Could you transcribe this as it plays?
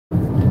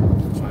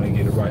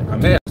right. I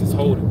may have to just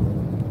hold it.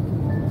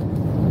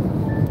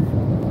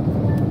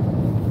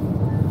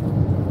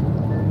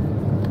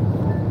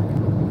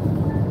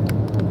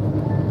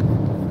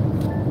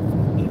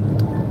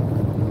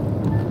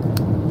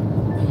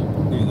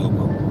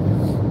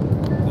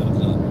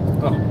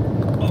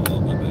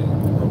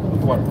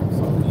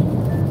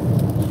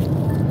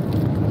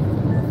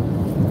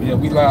 Yeah,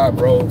 we live,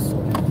 bro. So.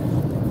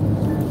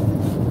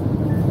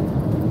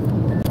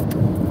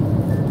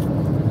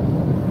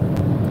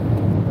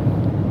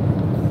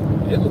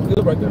 It look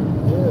good right there. Yeah,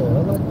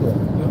 I like that.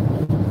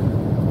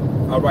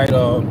 Yeah. All right,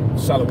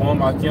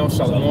 Shalom, Akim,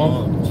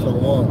 Shalom.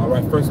 Shalom. All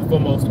right, first and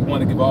foremost, we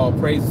want to give all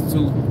praises to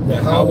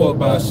Yahweh,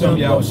 Ba'ashem,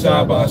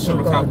 Yahushua,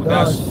 Ba'ashem,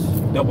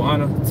 Rakakwadash, double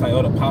honor to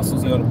all the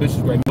apostles and all the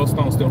bishops, great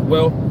millstone, still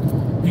well.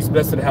 Peace,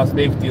 blessed to the house of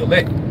David, the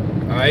elect.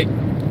 All right,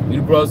 we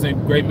the brothers in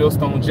Great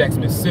Millstone,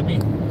 Jackson, Mississippi.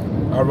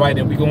 All right,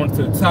 and we go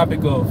into the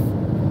topic of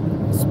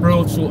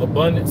spiritual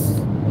abundance.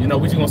 You know,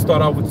 we're just gonna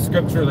start off with the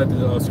scripture. Let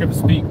the scripture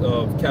speak.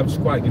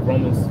 Captain Quiet, get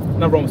Psalms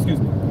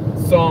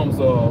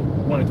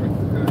 1 and 3.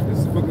 This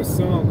is the book of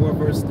Psalm 1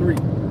 verse 3.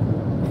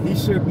 He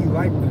should be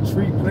like the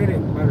tree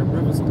planted by the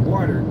rivers of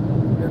water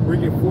that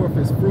bringeth forth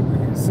his fruit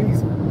in his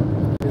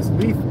season. His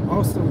leaf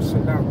also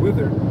shall not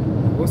wither.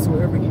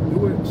 Whatsoever he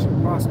doeth shall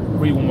prosper.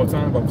 Read one more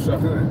time, Baba Shah.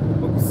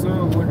 Book of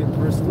Psalm 1 and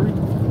verse 3.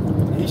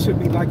 He should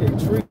be like a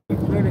tree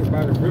planted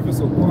by the rivers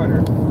of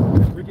water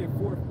that bringeth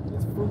forth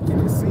his fruit in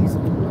his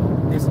season.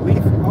 His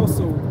leaf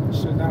also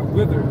shall not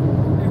wither,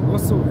 and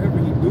whatsoever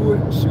he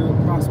doeth shall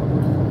prosper.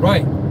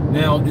 Right.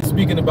 Now, it's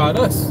speaking about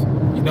us.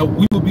 You know,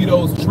 we will be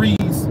those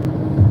trees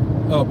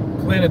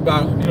planted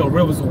by, you know,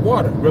 rivers of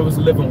water, rivers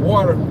of living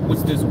water, which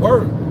is this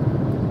word,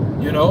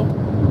 you know.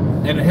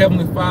 And the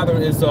Heavenly Father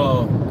is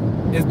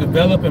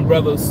developing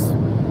brothers,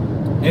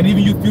 and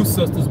even you few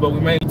sisters, but we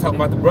mainly talking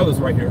about the brothers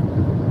right here,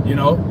 you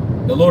know.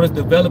 The Lord is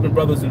developing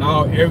brothers in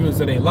all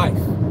areas of their life,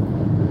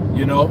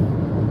 you know.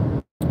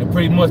 And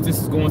pretty much this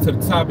is going to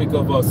the topic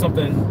of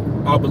something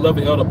our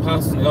beloved elder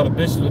apostles and elder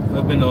bishops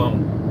have been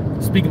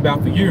speaking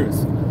about for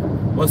years.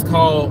 What's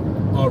called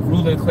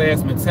ruling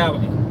class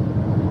mentality.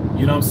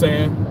 You know what I'm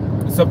saying?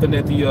 It's something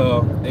that the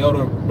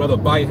elder brother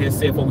Baya had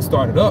said before we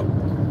started up,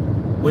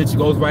 which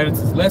goes right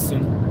into this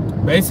lesson.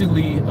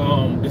 Basically,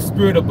 the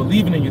spirit of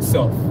believing in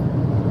yourself.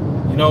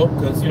 You know,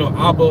 because, you know,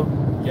 Abba,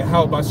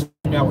 Yahweh,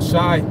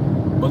 Yahushai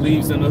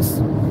believes in us.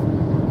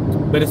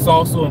 But it's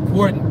also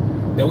important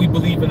that we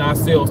believe in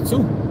ourselves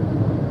too.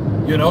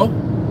 You know?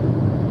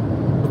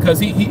 Because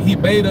he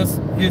made us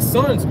his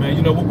sons, man.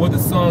 You know, we're the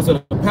sons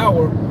of the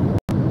power,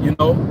 you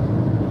know?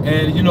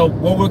 And, you know,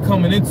 what we're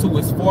coming into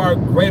is far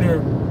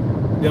greater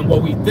than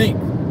what we think.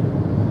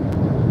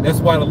 That's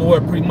why the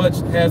Lord pretty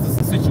much has us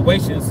in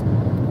situations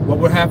where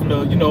we're having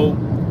to, you know,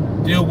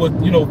 deal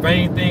with, you know,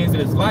 vain things in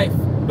his life.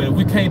 But if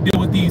we can't deal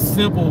with these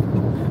simple,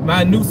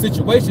 minute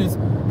situations,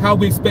 how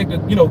we expect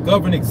to, you know,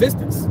 govern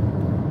existence?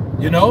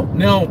 You know?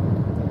 Now,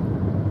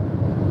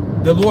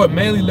 the Lord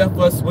mainly left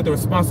us with the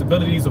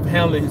responsibilities of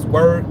handling his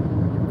word.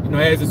 You know,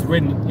 as it's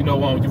written, you know,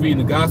 when you read in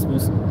the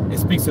Gospels, it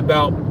speaks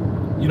about,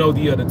 you know,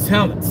 the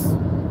talents.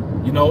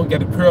 You know, you got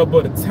the parable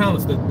of the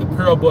talents, the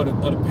parable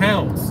of the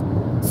pounds.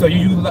 So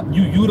you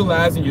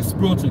utilizing your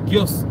spiritual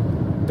gifts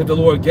that the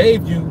Lord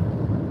gave you,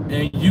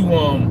 and you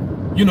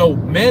know,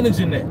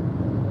 managing that,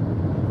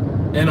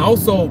 and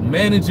also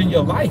managing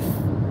your life.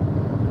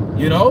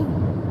 You know,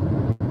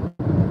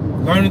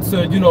 learning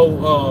to, you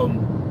know,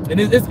 and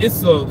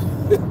it's a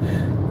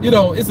you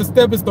know, it's a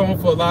stepping stone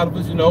for a lot of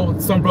us. You know,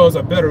 some brothers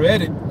are better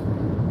at it,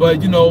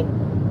 but, you know,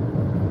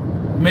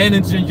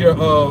 managing your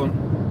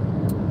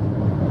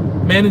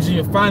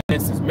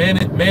finances,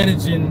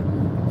 managing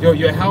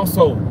your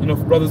household, you know,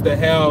 for brothers that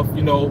have,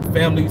 you know,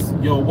 families,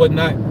 you know,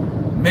 whatnot,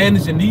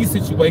 managing these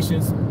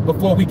situations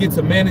before we get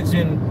to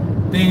managing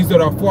things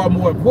that are far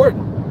more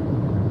important.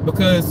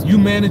 Because you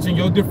managing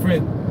your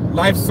different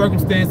life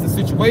circumstances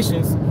and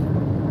situations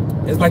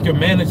is like you're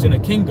managing a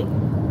kingdom,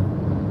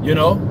 you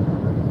know.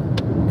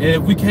 And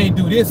if we can't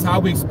do this, how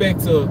we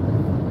expect to,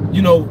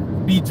 you know,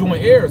 be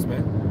joint heirs,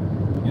 man?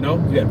 You know,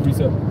 you got a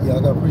precept? Yeah,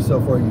 I got a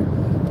precept for you.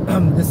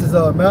 This is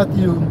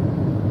Matthew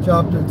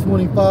chapter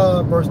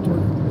 25, verse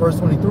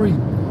 23.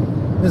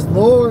 His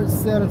Lord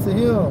said unto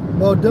him,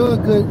 well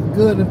done,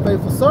 good and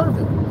faithful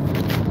servant.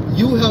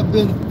 You have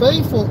been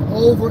faithful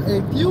over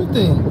a few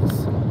things.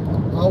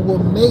 I will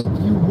make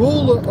you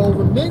ruler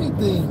over many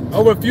things.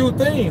 Over a few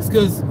things,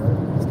 because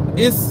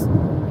it's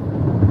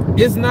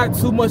not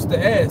too much to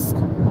ask.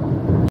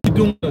 You're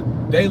doing a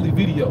daily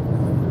video,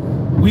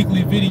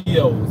 weekly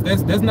videos.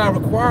 That's not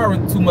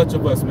requiring too much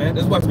of us, man.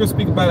 That's why we're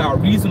speaking about our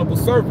reasonable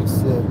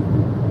service. Yeah.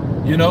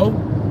 You know,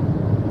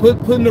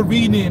 putting the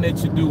reading in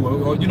that you do,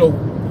 or you know,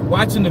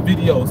 watching the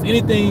videos,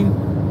 anything.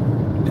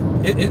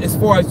 As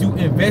far as you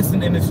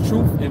investing in this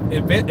truth,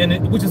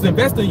 which is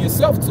investing in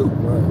yourself too,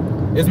 right.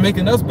 It's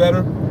making us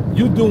better.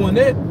 You doing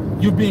that,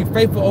 you're being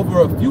faithful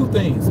over a few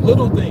things,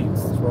 little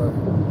things. That's right.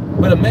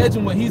 But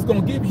imagine what he's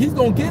gonna give. He's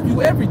gonna give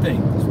you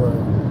everything. That's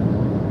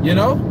right. You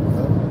know.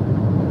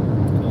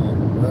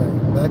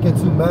 Right. Back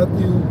into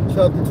Matthew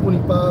chapter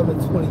 25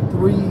 and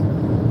 23.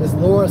 His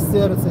Lord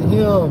said unto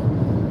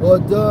him, well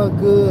done,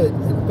 good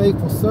and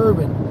faithful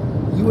servant.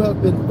 You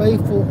have been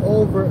faithful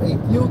over a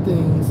few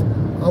things.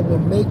 I will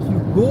make you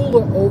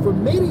ruler over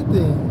many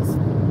things.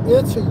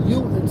 Enter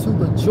you into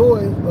the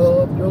joy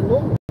of your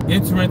Lord.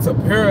 Enter into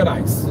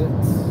paradise.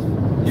 Yes.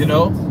 You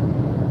know,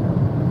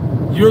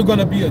 you're going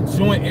to be a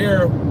joint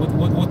heir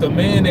with the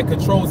man that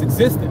controls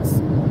existence.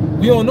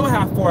 We don't know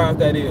how far out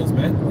that is,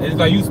 man. It's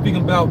like you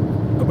speaking about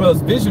a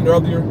brother's vision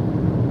earlier,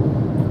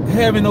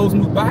 having those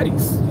new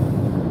bodies.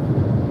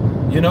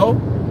 You know,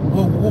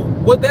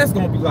 what that's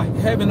going to be like,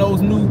 having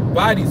those new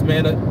bodies,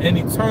 man, an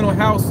eternal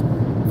house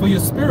for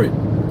your spirit.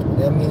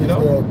 That means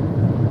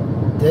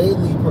that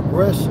daily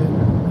progression,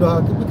 you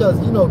know, because,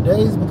 you know,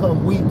 days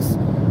become weeks,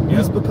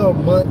 weeks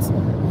become months,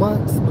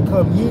 months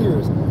become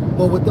years.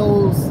 But with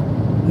those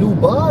new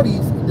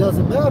bodies, it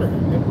doesn't matter.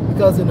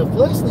 Because in the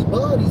fleshly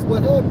bodies,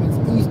 what happens?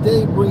 Each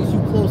day brings you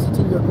closer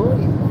to your grave.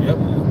 Yep.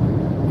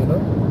 You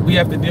know? We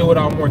have to deal with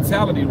our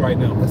mortality right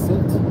now. That's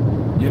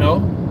it. You know?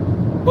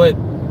 But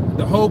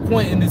the whole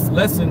point in this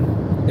lesson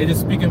is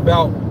just speaking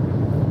about,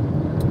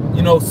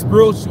 you know,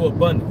 spiritual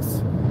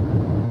abundance.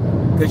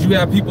 Because you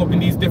have people up in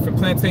these different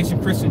plantation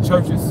Christian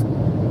churches,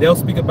 they'll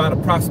speak about a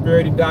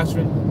prosperity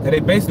doctrine, that they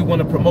basically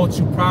want to promote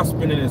you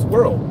prospering in this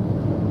world,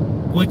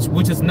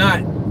 which is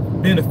not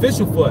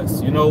beneficial for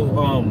us, you know,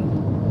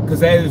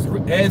 because as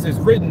is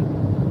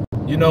written,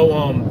 you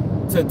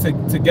know,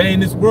 to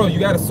gain this world, you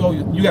gotta sell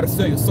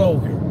your soul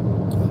here.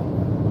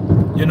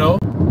 You know,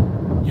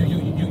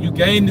 you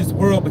gain this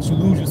world, but you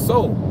lose your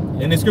soul.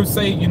 And the scriptures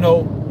say, you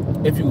know,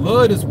 if you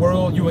love this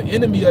world, you're an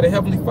enemy of the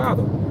Heavenly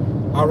Father.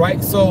 All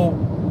right, so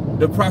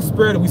the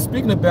prosperity we're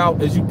speaking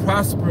about is you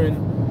prospering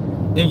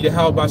in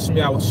Yahweh Shem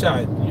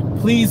Yahushai,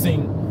 you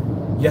pleasing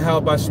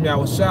Yahweh Shem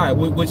Yahushai,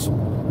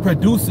 which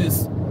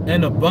produces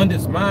an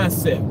abundance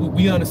mindset.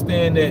 We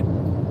understand that,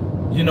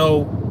 you know,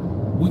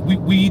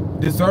 we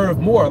deserve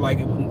more, like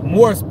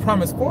more is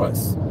promised for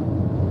us,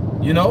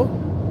 you know?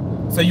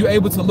 So you're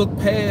able to look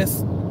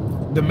past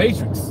the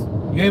matrix.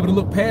 You're able to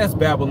look past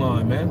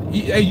Babylon, man.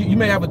 You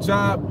may have a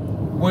job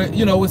where,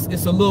 you know,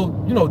 it's a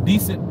little, you know,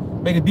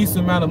 decent, make a decent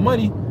amount of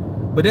money,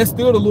 but that's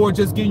still the Lord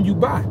just getting you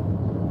by,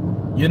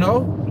 you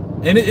know?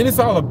 And it's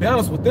all a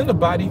balance within the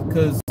body,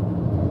 because,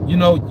 you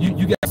know,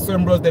 you got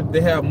certain brothers that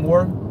they have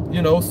more,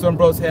 you know, some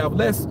brothers have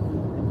less,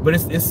 but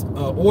it's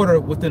order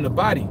within the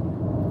body.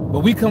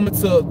 But we come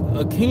into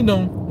a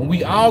kingdom when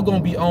we all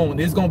gonna be owned.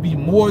 There's gonna be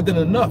more than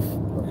enough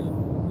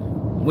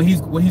what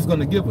he's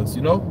gonna give us,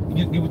 you know?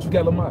 Get what you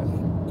got, Lamar.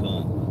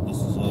 This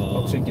is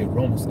Check it,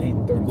 Romans 8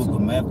 and 32. book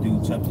of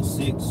Matthew chapter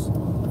 6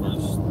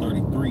 verse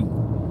 33.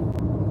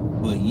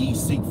 But ye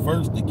seek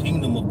first the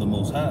kingdom of the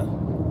Most High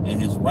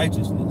and his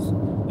righteousness,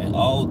 and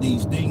all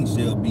these things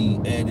shall be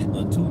added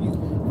unto you.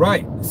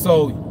 Right.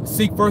 So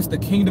seek first the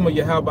kingdom of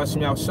Yahweh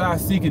Shem Yahushai,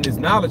 seeking his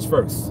knowledge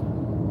first.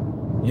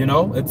 You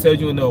know, it tells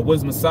you in the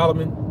Wisdom of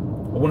Solomon,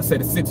 I want to say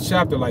the 6th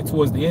chapter, like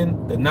towards the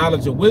end, the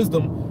knowledge of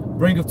wisdom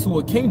bringeth to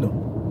a kingdom.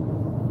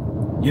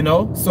 You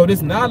know, so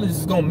this knowledge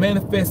is going to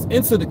manifest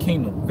into the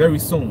kingdom very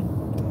soon.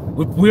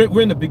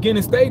 We're in the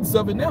beginning stages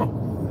of it now.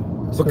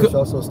 The scripture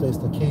also states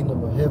the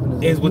kingdom of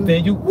heaven is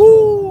within you.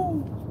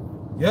 Woo!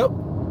 Yep.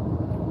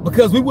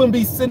 Because we wouldn't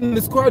be sitting in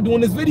this car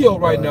doing this video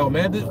right now,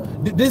 man.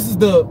 This is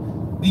the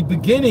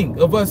beginning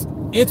of us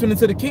entering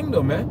into the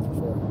kingdom, man.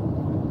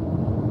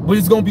 But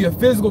it's going to be a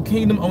physical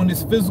kingdom on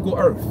this physical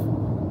earth.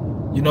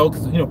 You know,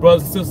 because, you know,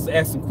 brothers and sisters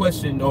asking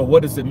questions, or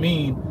what does it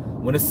mean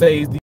when it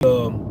says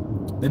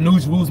the New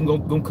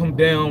Jerusalem going to come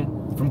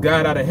down from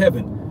God out of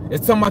heaven?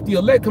 It's talking about the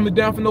elect coming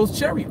down from those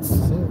chariots.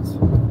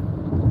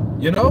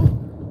 You know?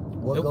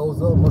 What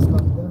goes up must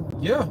come down.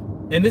 Yeah.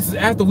 And this is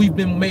after we've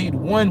been made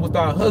one with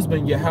our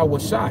husband, Yahweh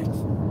Shai.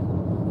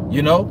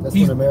 You know? That's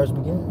where the marriage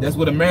begins. That's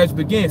where the marriage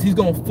begins. He's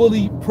going to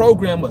fully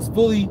program us,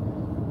 fully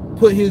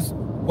put his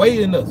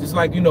way in us. It's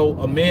like, you know,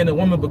 a man and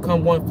woman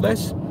become one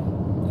flesh.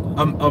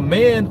 A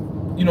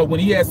man, you know, when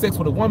he has sex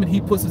with a woman,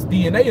 he puts his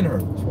DNA in her.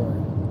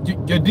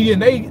 Your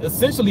DNA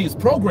essentially is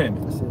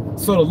programming.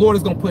 So the Lord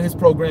is going to put his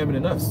programming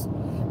in us.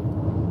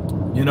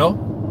 You know?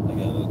 I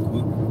got it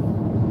quick.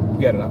 You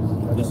got it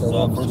out. This is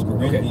 1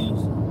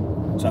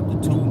 Corinthians chapter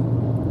 2,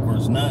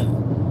 verse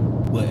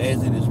 9. But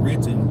as it is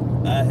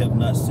written, I have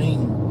not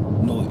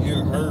seen nor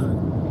ear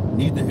heard,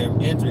 neither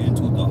have entered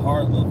into the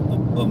heart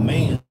of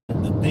man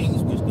the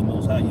things which the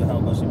Most High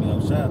Yahweh Shem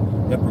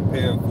Yahushai have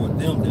prepared for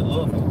them that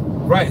love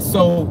him. Right.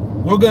 So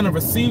we're going to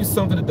receive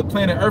something that the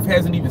planet Earth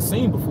hasn't even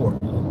seen before.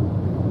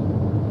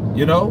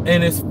 You know,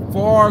 and it's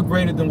far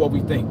greater than what we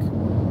think.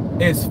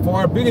 It's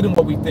far bigger than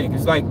what we think.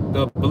 It's like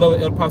the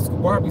beloved El Apostle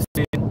Barbie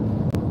saying,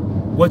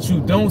 what you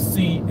don't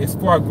see is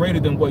far greater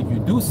than what you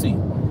do see.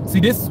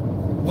 See, this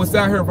what's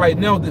out here right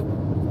now,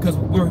 because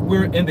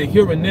we're in the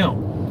here and now.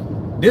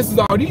 This is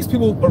all these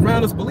people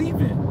around us believe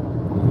in.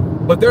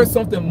 But there's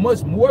something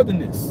much more than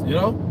this, you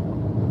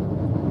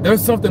know?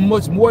 There's something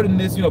much more than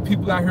this, you know,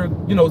 people out here,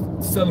 you know,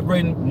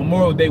 celebrating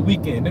Memorial Day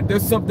weekend.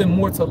 There's something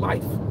more to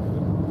life.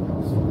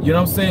 You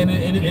know what I'm saying?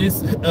 And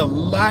it's a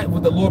lot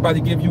what the Lord about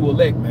to give you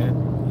elect, man.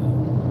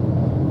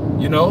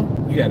 You know?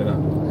 You got it out.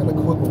 and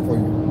equip them for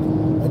you.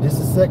 And this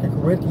is 2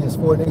 Corinthians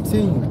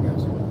 4:18.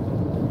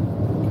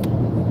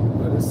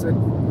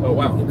 Oh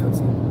wow.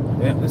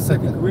 Yeah. The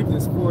 2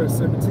 Corinthians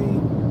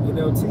 4:17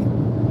 NLT.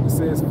 It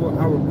says, "For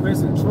our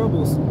present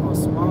troubles are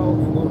small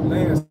and won't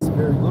last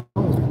very long."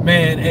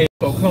 Man, hey,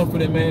 so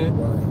confident, man.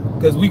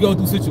 Because we go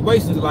through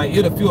situations like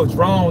it'll feel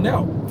drawn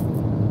out,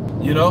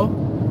 you know?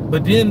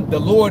 But then the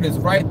Lord is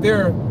right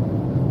there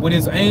with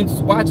his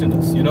angels watching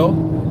us, you know?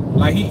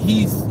 Like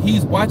he's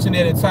watching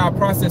that entire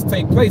process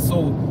take place.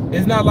 So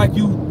it's not like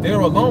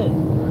they're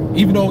alone.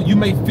 Even though you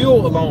may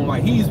feel alone,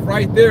 like he's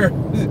right there.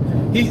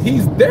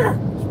 he's there.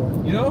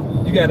 You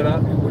know? You got it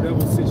out. And whatever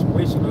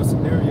situation or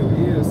scenario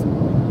is,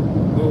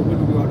 Lord,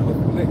 when we ought to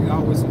open,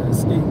 always an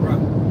escape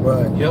route.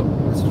 Right. Yep.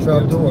 It's a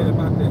trap door.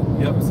 About that.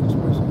 Yep.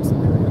 Situation or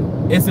scenario.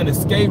 It's an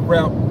escape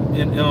route,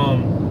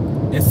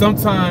 and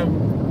sometimes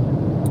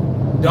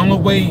the only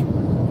way,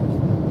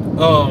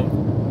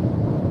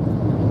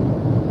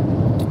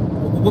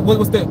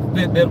 what's that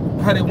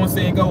how they one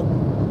saying go?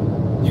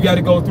 You got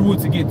to go through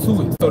it to get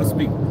to it, so to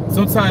speak.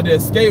 Sometimes the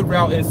escape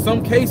route, in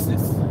some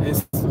cases,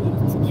 is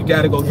you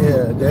got to go through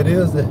it. Yeah, that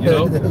is the, you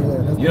know, yeah,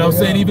 you know what I'm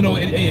saying. Even though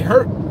it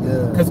hurt,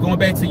 yeah. Because going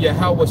back to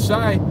Yahweh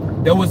Shai,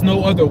 there was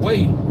no other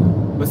way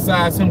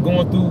besides him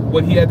going through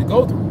what he had to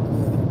go through.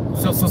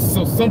 So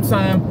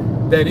sometimes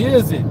that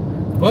is it.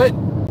 But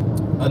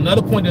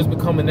another point that's been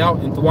coming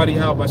out in Thawadi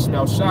Yahweh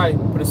Shai,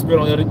 put the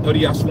spirit on Elder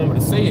Yahshua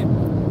to say it.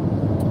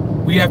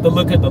 We have to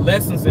look at the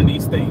lessons in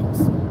these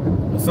things.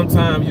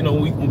 Sometimes, you know,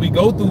 when we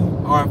go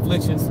through our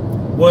afflictions,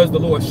 what is the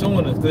Lord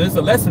showing us? There's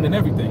a lesson in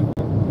everything.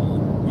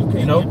 You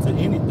can't get to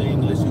anything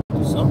unless you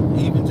do something,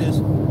 even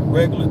just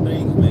regular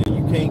things, man.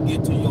 You can't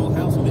get to your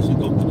house unless you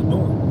go through the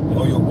door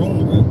or your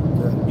room,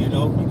 right? You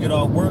know, you get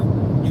off work,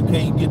 you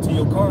can't get to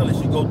your car unless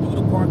you go through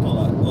the parking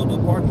lot or the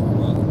parking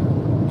garage.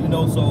 You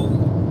know, so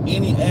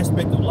any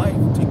aspect of life,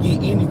 to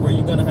get anywhere,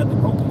 you're gonna have to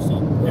go through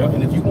something. Yeah.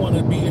 And if you want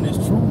to be in this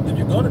truth, if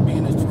you're gonna be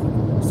in this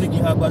truth, seeking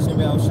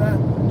Habashim Al-Shai,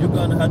 you're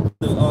gonna have to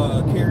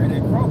carry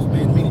that cross,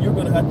 man. Meaning you're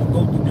gonna have to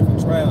go through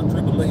different trials,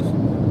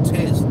 tribulation,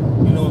 tests.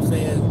 You know what I'm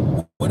saying?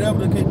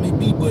 Whatever the case may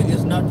be, but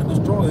it's not to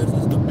destroy us,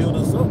 it's to build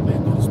us up,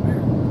 man, through the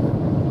spirit.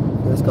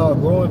 It's called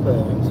growing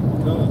pains.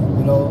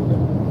 You know,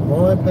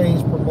 growing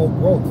pains promote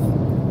growth.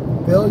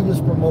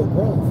 Failures promote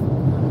growth.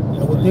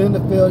 And within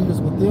the failures,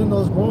 within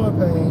those growing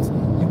pains,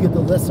 you get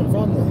the lesson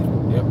from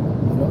them. Yep.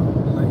 You know?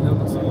 Like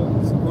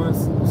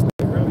once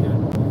stated earlier,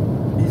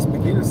 these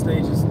beginning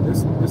stages,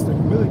 this the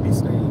humility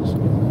stage.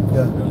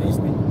 Yeah. At least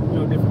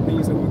different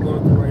things that we're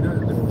going through right now,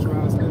 different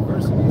trials and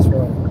adversities. That's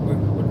right. But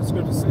what the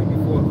scripture say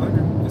before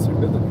under is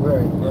humility.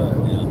 Right.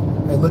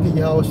 Yeah. And look at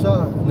Yahweh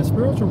Shai in the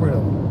spiritual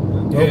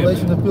realm. Yeah,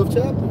 Revelation, the 5th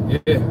chapter.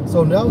 Yeah.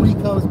 So now when he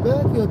comes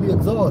back, he'll be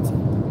exalted.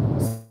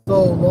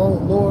 So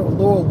Lord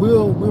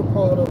we're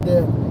part of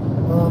that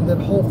that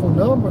hopeful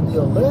number, the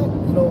elect.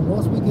 You know,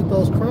 once we get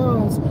those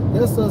crowns,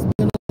 that's us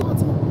being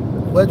exalted.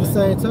 But at the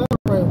same time,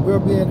 we're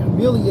being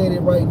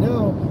humiliated right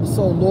now.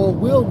 So Lord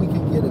will, we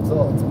can get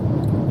exalted.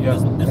 Yeah.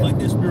 It's like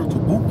that spiritual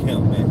boot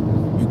camp,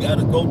 man. You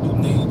gotta go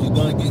through things. You're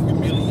gonna get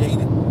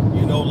humiliated.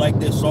 You know, like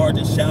that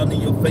sergeant shouting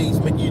in your face,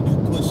 making you do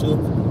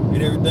push-ups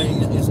and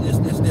everything. It's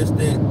just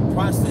that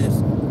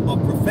process of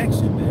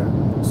perfection,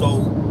 man. So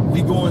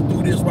we going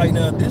through this right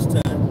now at this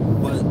time.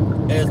 But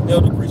as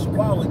Elder Priest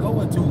Shaquan was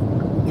going to,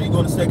 when you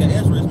go to 2nd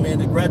Ezra, man,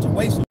 the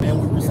graduation, man,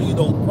 we receive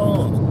those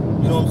palms.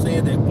 You know what I'm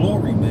saying? That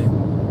glory, man.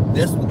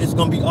 It's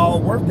gonna be all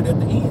worth it at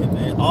the end,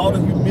 man. All the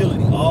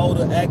humility, all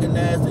the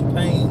agonizing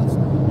pains,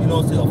 you know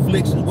what I'm saying,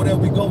 afflictions, whatever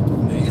we go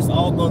through, man, it's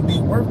all gonna be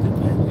worth it,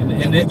 man.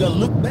 And we're gonna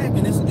look back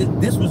and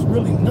this was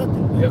really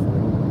nothing, man. Yep.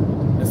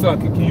 And so,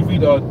 can you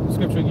read the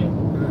scripture again?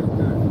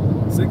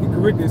 2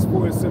 Corinthians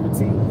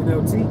 4:17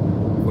 NLT.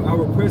 For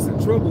our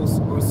present troubles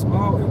are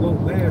small and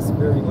won't last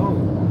very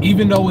long.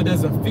 Even though it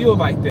doesn't feel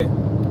like that,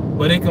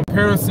 but in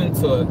comparison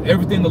to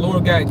everything the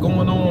Lord got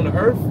going on the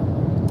earth,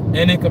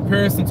 and in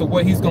comparison to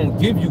what he's going to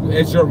give you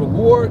as your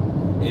reward,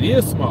 it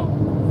is small.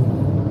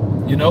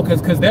 You know,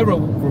 because that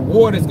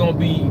reward is going to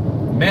be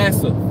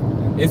massive.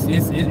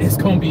 It's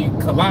going to be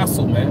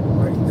colossal, man.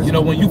 Right. You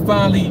know, when you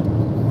finally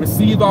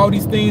receive all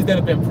these things that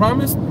have been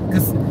promised,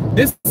 because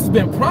this has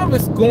been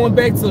promised going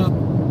back to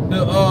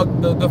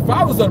the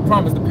fathers of the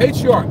promise, the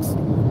patriarchs,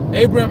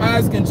 Abraham,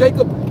 Isaac, and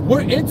Jacob.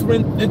 We're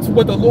entering into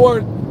what the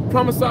Lord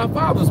promised our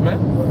fathers, man.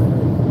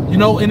 You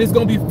know, and it's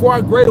going to be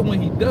far greater when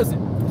he does it.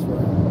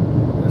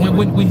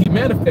 When he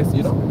manifests,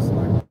 you know.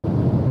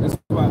 That's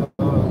why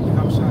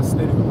Yahushua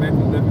stated in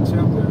Matthew 11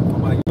 chapter,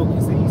 my yoke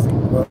is easy.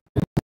 So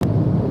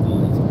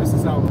this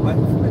is our life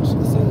affliction.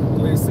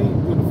 When it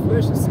seems through the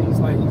flesh, it seems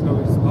like, you know,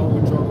 it's all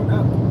drawn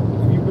out.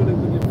 If you really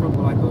look at it from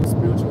like a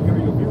spiritual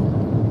area of view,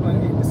 like,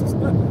 hey, this is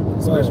nothing.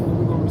 Especially when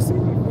we're going to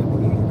receive at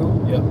the end, though.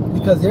 Yeah.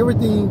 Because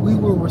everything we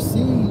will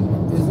receive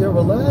is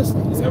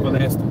everlasting. It's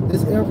everlasting.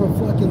 It's ever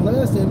fucking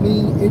lasting. I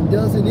mean, it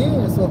doesn't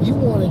end. So if you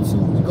wanted to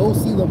go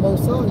see the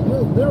Most High,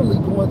 you're literally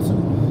going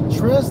to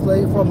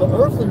translate from the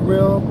earthly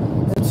realm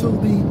into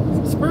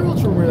the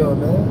spiritual realm,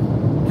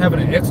 man.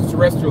 Having an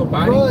extraterrestrial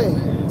body.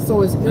 Right.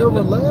 So it's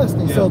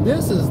everlasting. Yeah. So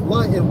this is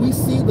light, and we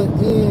see the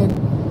end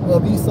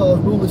of Esau's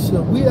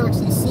rulership. We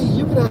actually see,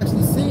 you can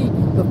actually see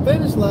the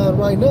finish line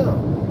right now.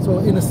 So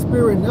in the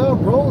spirit now,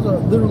 bros are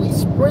literally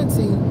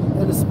sprinting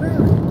in the spirit.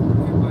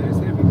 But it's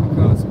heavy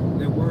because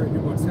that word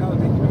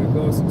immortality, it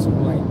goes into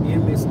like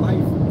endless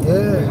life.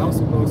 Yeah. It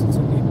also goes into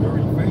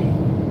enduring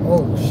fame.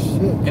 Oh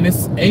shit. And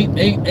it's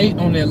 888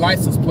 on their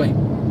license plate.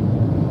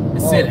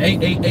 It said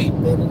 888.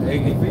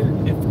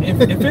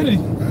 Infinity,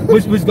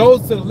 which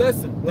goes to the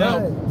lesson. Now,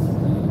 Right.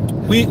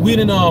 we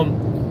didn't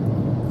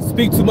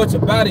speak too much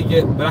about it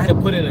yet, but I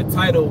had put in a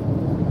title,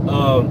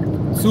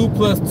 2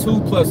 + 2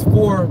 +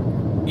 4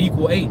 =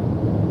 8.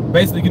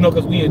 Basically, you know,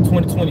 because we in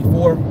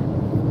 2024,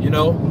 you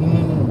know,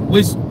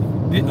 which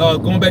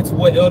going back to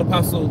what Elder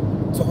Apostle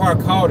Tahar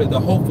called it, the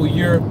hopeful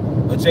year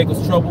of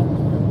Jacob's trouble,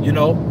 you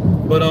know.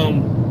 But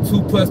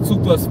 2 + 2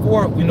 +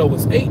 4, we know,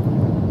 was 8.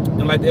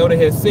 And like the elder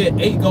had said,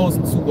 8 goes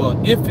into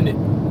infinite.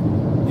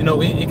 You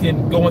know, it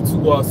can go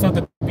into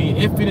something being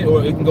infinite,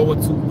 or it can go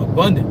into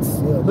abundance.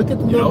 Yeah, look at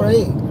the You number know?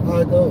 8, how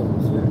it goes.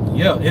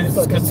 Yeah, it's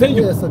like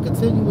continuous. It's a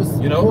continuous,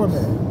 You know?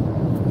 format,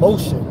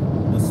 motion.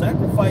 The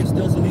sacrifice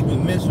doesn't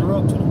even measure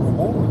up to the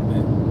reward,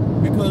 man.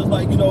 Because,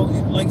 like, you know,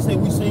 like I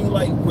said, we seem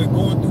like we're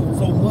going through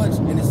so much,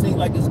 and it seems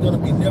like it's gonna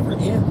be never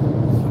ending.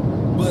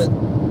 But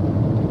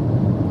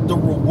the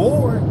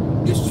reward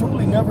is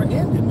truly never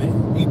ending, man.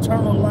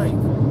 Eternal life.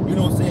 You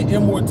know what I'm saying?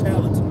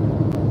 Immortality.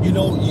 You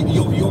know,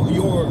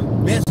 your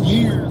best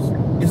years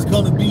is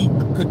gonna be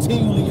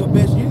continually your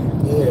best years.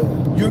 Yeah.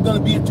 You're gonna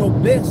be at your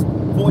best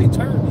for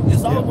eternity.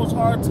 It's almost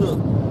hard to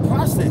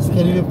process it.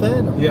 Can't even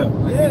fathom. Yeah.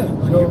 Yeah.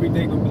 Like every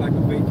day gonna be like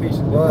a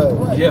vacation.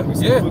 Right. Yeah. We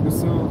see the book of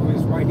Psalms on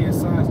his right hand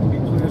side is gonna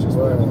be pleasures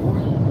forevermore.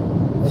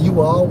 And you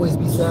will always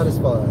be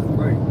satisfied.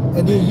 Right.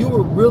 And then you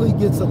will really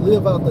get to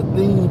live out the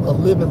theme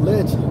of living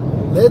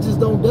legend. Legends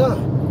don't die.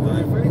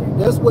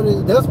 That's what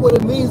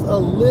it means, a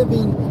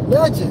living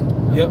legend.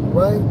 Yep.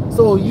 Right?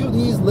 So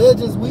these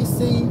legends we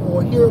see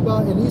or hear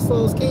about in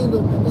Esau's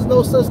kingdom, there's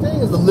no such thing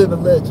as a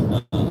living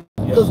legend.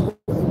 Because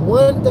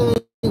one thing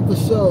for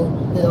sure,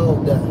 they all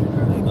die.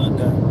 They gonna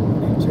die.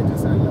 And check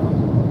this out,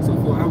 y'all. So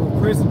for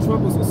our present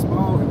troubles are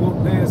small, it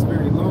won't last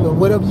very long. So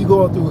whatever you're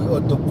going through,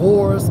 a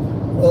divorce,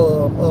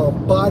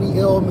 body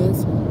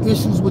ailments,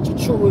 issues with your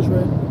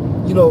children,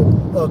 you know,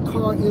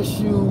 car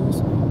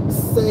issues,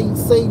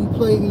 Satan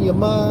plaguing your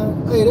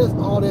mind. Hey, that's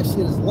all that shit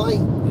is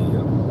light.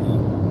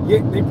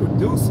 Yet they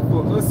produce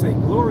for us a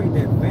glory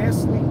that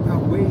vastly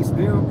outweighs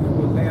them and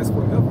will last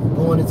forever.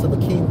 Going into the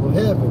kingdom of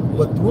heaven.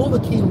 But through the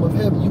kingdom of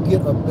heaven, you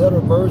get a better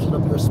version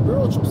of your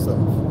spiritual self.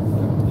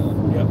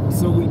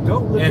 So we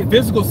don't look And at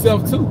physical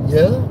self too.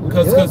 Yeah.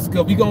 Because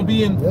we gonna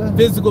be in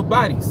physical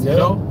bodies, you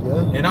know?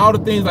 Yeah. And all the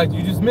things like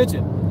you just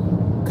mentioned.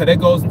 Cause that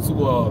goes into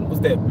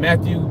what's that,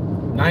 Matthew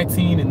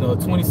 19 and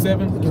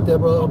 27. Get that,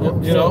 bro.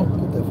 You know?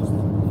 Get that for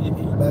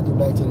Matthew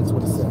 19 and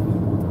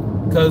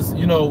 27. Because,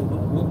 you know,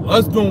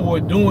 us doing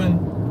what we're doing,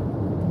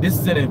 this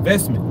is an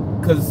investment.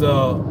 Because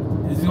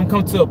it's going to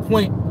come to a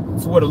point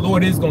to where the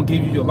Lord is going to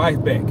give you your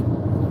life back.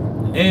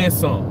 And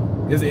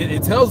some.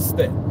 It tells us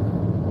that.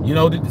 You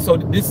know, so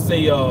this is a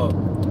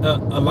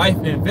life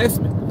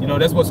investment. You know,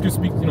 that's what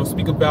Scripture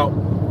speak about,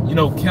 you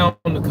know,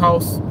 counting the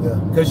cost. Yeah.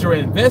 Because you're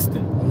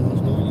investing.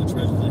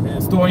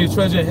 Storing your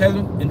treasure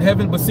in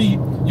heaven. But see,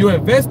 you're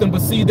investing,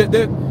 but see that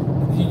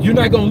you're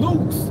not going to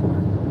lose.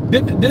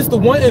 This is the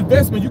one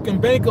investment you can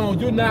bank on.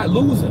 You're not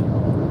losing.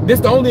 This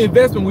is the only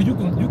investment where you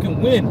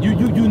can win.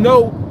 You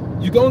know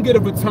you're gonna get a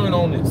return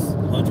on this.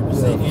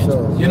 100%.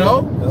 So, You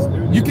know,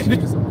 you can.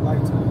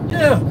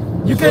 Yeah,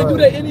 you can't do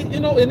that in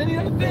any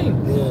other thing.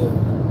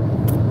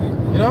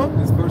 Yeah. You know.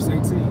 It's verse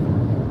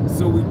 18.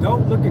 So we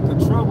don't look at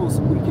the troubles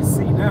we can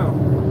see now.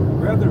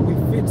 Rather, we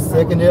fit.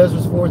 2nd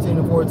Ezra 14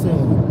 and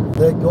 14.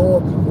 Let go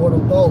of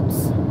immortal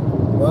thoughts,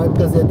 right?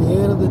 Because at the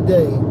end of the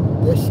day,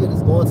 that shit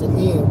is going to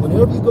end.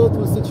 Whenever you go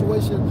through a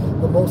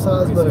situation, the Most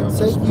High is going to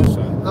take you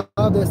out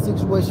of that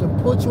situation,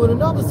 put you in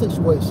another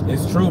situation.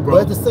 It's true, bro.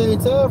 But at the same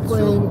time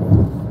frame,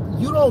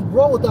 you don't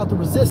grow without the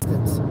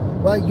resistance,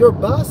 right? Your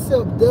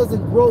bicep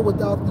doesn't grow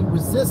without the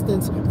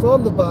resistance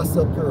from the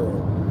bicep curl.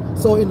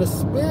 So in the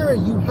spirit,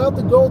 you have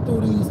to go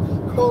through these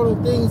carnal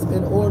things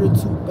in order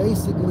to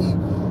basically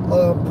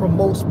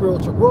promote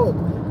spiritual growth.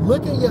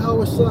 Look at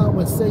Yahweh Shah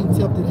when Satan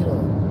tempted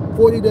him.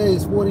 40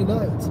 days, 40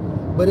 nights.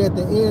 But at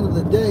the end of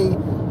the day,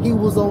 he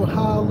was on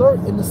high alert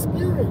in the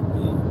spirit.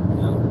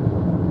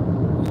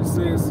 It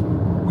says,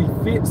 we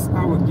fix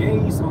our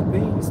gaze on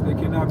things that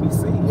cannot be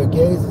seen. Your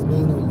gaze is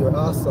meaning your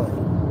eyesight.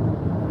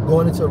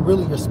 Going into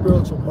really your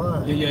spiritual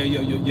mind.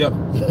 Yeah.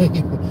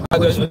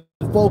 What you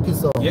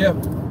focus on. Yeah.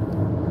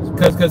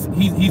 Because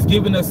he's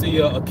giving us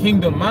a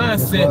kingdom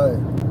mindset.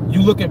 Right.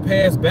 You looking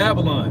past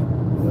Babylon.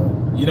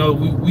 Yeah. You know,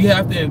 we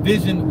have to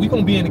envision we're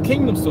gonna be in the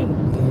kingdom soon.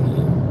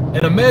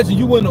 And imagine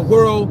you in a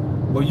world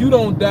where you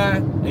don't die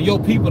and your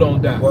people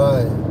don't die.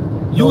 Right.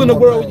 You No in the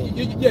more world,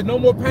 pain. no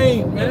more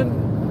pain,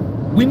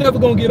 man. We never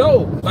gonna get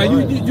old. Like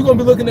Right. you gonna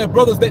be looking at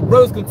brothers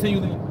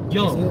continually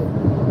young.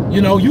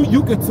 you know,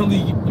 you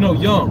continually, you know,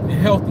 young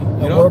and healthy. You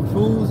And know, what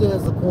proves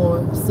as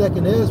upon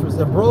second Ezra.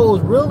 And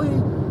bros, really,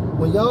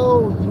 when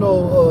y'all, you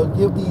know,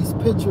 give these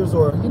pictures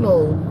or, you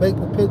know, make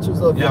the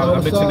pictures of yeah, I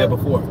mentioned that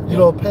before. you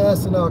know,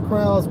 passing out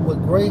crowns with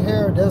gray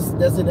hair,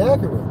 that's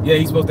inaccurate. Yeah,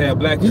 he's supposed to have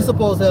black hair. He's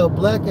supposed to have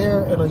black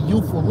hair and a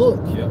youthful look.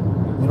 Yeah,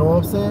 You know what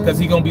I'm saying? because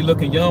he's gonna be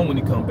looking young when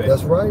he come back.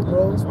 That's right,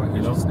 bro. That's why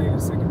You know? Ezra stayed in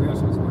second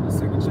Ezra is what the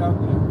second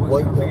chapter.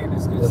 What command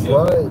is this? That's Yeah.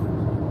 right.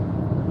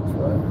 That's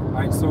right. All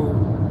right, so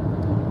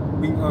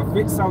we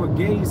fix our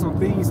gaze on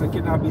things that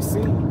cannot be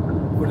seen.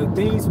 For the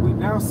things we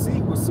now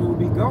see will soon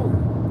be gone.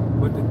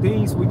 But the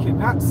things we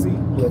cannot see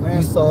will Yeah,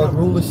 last Esau's forever.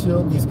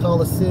 rulership, these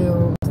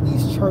coliseums,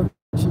 these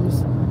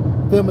churches,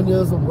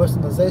 feminism,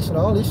 westernization,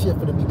 all this shit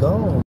gonna be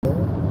gone,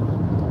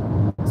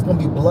 man. It's gonna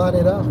be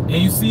blotted out. And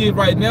you see it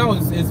right now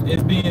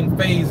is being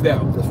phased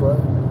out. That's right.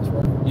 That's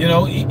right. You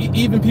know,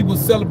 even people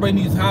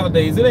celebrating these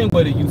holidays, it ain't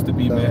what it used to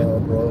be, man. Nah,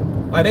 bro.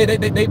 Like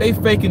they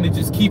faking to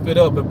just keep it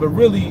up, but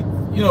really,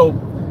 you know,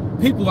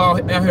 people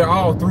out here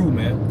all through,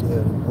 man. Yeah,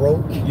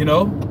 broke. You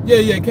know,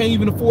 yeah, can't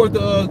even afford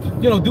to,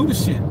 you know, do the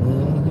shit.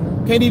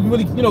 Mm-hmm. Can't even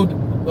really, you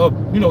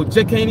know,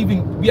 just can't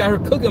even be out here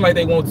cooking like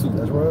they want to.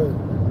 That's right.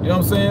 You know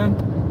what I'm saying?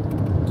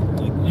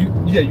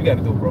 You got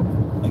to go, bro.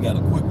 I got a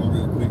quick one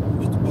real quick.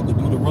 It's the book of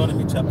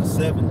Deuteronomy chapter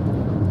 7,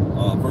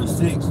 verse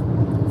 6.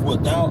 For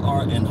thou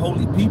art an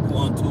holy people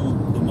unto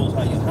the Most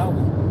High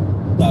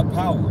Yahweh, thy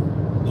power.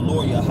 The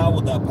Lord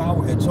Yahweh, thy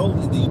power, had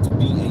chosen thee to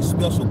be a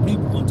special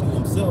people unto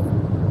himself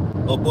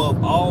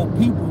above all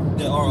people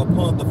that are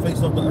upon the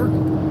face of the earth.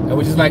 And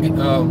which is like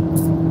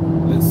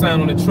the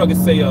sign on the truck, it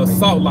say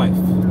Salt Life. I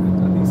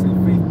think say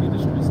faith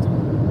ministries too.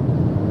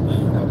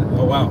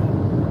 Oh, wow.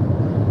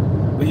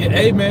 But yeah,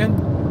 hey, man,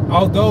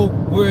 although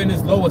we're in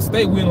this lower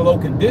state, we're in a low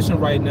condition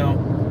right now,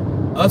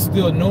 us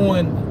still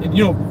knowing,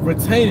 you know,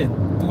 retaining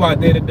through our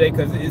day-to-day,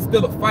 because it's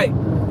still a fight.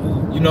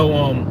 You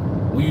know,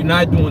 when you're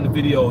not doing the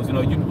videos, you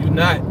know, you're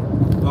not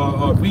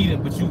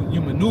reading, but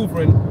you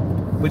maneuvering,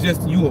 but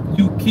just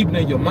you keeping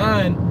in your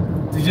mind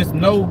to just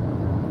know,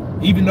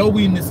 even though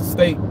we in this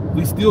state,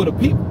 we still the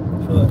people.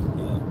 Yeah.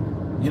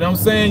 You know what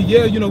I'm saying?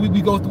 Yeah, you know,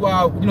 we go through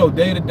our, you know,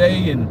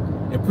 day-to-day, and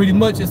pretty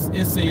much it's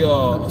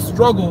a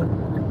struggle,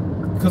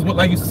 because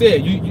like you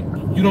said,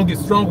 you don't get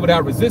strong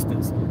without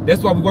resistance.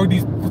 That's why we work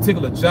these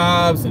particular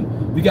jobs,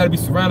 and we got to be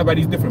surrounded by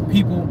these different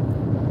people.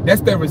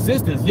 That's that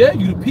resistance. Yeah,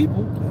 you the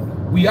people.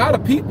 We are the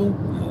people,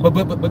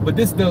 but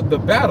this is the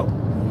battle.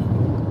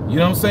 You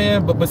know what I'm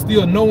saying? But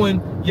still knowing,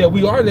 yeah,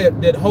 we are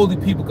that holy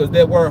people, because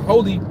that word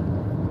holy,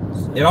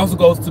 it also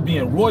goes to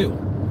being royal.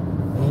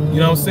 You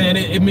know what I'm saying?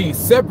 It means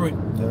separate,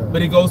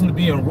 but it goes into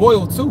being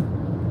royal too.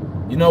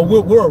 You know,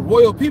 we're a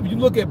royal people. You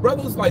look at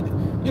brothers like,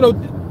 you know,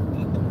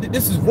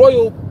 this is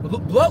royal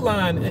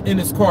bloodline in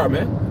this car,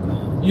 man.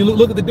 You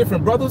look at the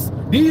different brothers.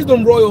 These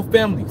them royal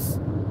families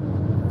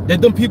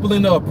that them people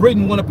in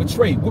Britain want to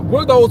portray.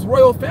 We're those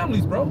royal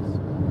families, bro.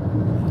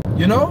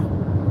 You know,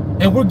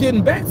 and we're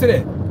getting back to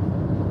that.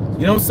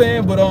 You know what I'm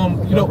saying? But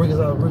you know, bring us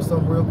out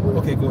something real quick.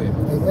 Okay, go ahead.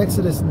 In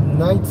Exodus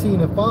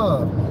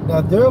 19:5.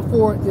 Now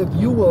therefore, if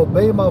you will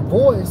obey my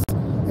voice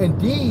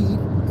indeed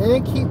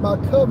and keep my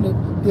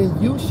covenant, then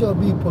you shall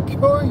be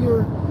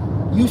peculiar.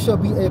 You shall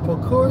be a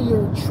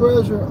peculiar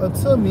treasure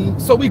unto me.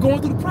 So we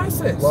going through the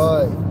process.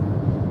 Right.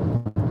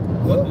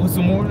 With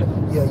some more?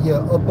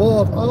 Yeah.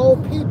 Above all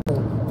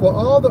people, for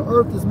all the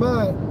earth is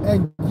mine,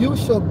 and you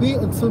shall be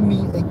unto me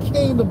a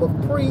kingdom of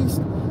priests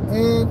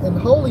and an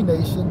holy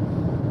nation.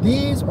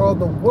 These are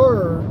the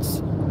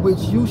words which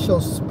you shall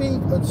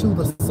speak unto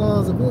the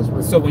sons of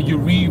Israel. So when you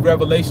read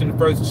Revelation, the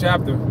first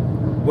chapter,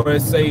 where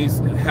it says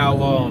how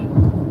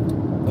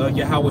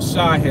Yahweh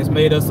Shai has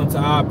made us unto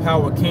our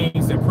power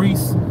kings and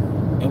priests,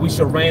 and we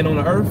shall reign on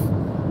the earth.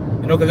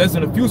 You know, because that's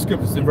in a few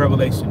scriptures in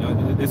Revelation.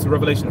 It's in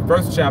Revelation, the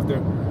first chapter,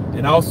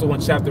 and also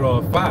in chapter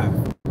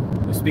 5.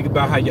 We speak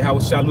about how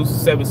Yahweh Shai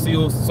looses 7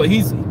 seals. So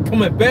he's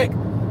coming back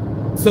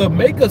to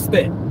make us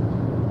that.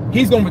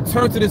 He's going to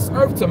return to this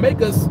earth to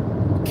make us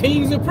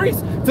kings and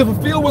priests, to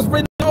fulfill what's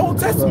written in the Old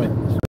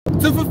Testament,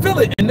 to fulfill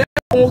it. And that's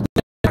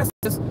the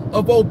process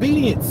of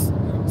obedience,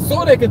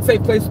 so that can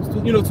take place,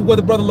 you know, to what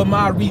the brother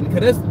Lamar reading,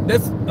 because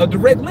that's a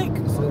direct link.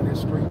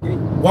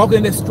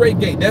 Walking that straight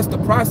gate. That's the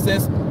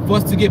process for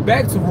us to get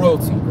back to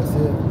royalty. That's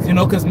it. You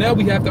know, because now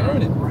we have to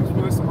earn it. Right, you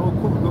know, it's a whole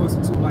quote goes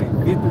into like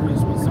victory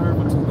is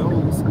reserved unto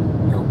those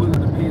that are willing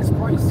to pay his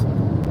price.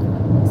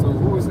 So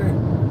who is that?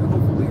 And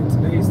hopefully in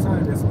today's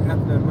time, that's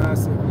after that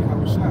mindset of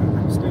Yahweh Shai,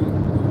 like you stated,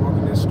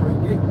 walking that straight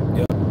gate.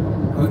 Yeah.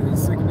 In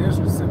second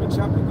Ezra, 7th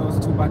chapter, goes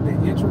to about the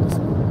entrance.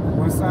 On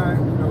one side,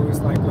 you know, it's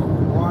like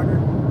water.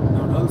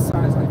 And on the other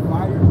side, it's like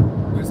fire.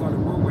 But it's only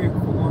one way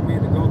for one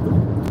man to go through.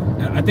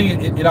 I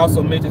think it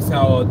also mentions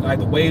how like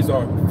the ways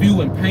are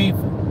few and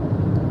painful.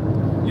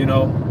 You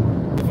know,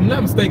 if I'm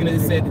not mistaken,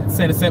 it's saying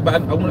the same. But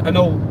I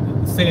know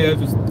saying it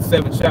was the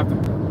 7th chapter.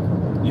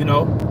 You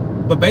know,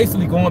 but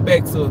basically going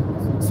back to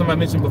somebody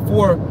mentioned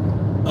before,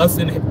 us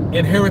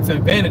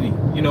inheriting vanity.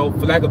 You know,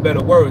 for lack of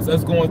better words,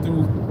 us going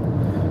through,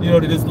 you know,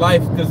 to this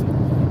life, because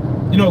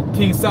you know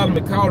King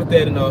Solomon called it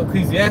that in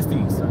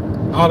Ecclesiastes.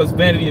 all this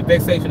vanity and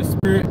vexation of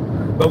spirit,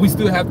 but we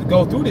still have to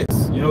go through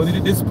this. You know,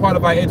 this is part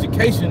of our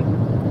education,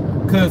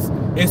 because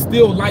it's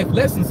still life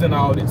lessons in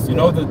all this. You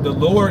know, the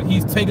Lord,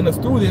 he's taking us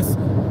through this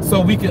so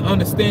we can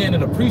understand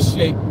and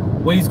appreciate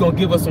what he's going to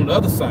give us on the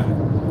other side.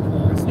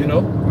 You know?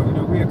 Well, you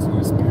know, we had to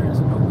experience,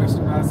 you know,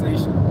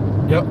 westernization.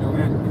 Yep. You know, we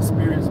had to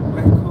experience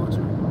black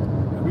culture.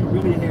 And we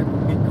really had to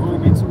be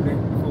going into that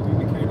before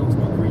we became those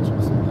new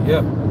creatures.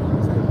 Yeah.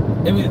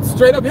 I mean,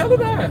 straight up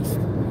Hellenized.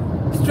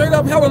 Straight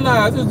up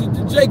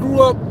Hellenized. Jay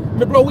grew up, I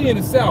mean, bro, we in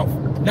the South.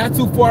 Not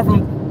too far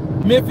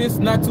from Memphis,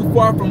 not too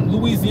far from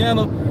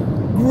Louisiana.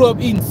 Grew up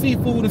eating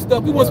seafood and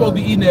stuff. We weren't supposed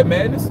to be eating that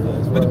madness.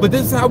 But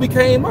this is how we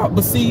came up.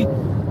 But see,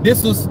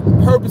 this was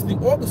purposely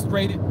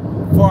orchestrated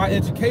for our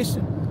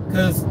education.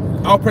 Because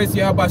all praise to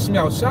Yahweh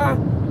Shem Shai,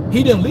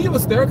 he didn't leave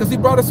us there because he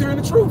brought us here in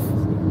the truth.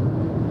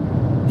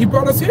 He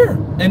brought us here.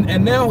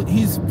 And now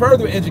he's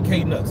further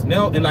educating us.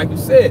 Now, and like you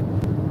said,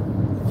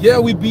 yeah,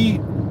 we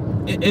be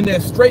in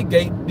that straight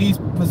gate, these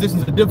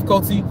positions of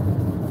difficulty,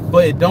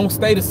 but it don't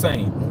stay the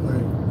same.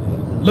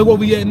 Look where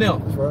we at now.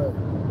 That's right.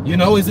 You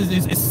know,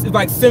 it's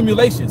like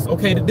simulations.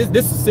 Okay,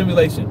 this is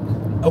simulation.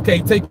 Okay,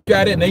 take you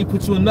out of it, now you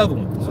put you another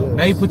one. Yes.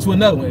 Now you put you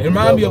another one. It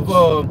reminds me of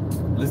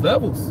there's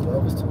levels.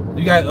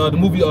 You got the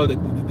movie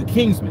the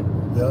Kingsman.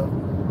 Yeah.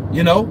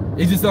 You know,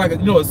 it's just like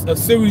a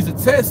series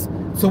of tests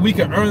so we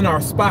can earn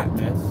our spot,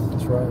 man.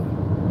 That's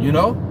right. You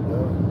know?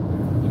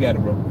 Yeah. You got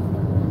it, bro.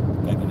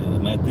 Back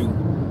in Matthew.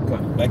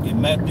 Okay. Back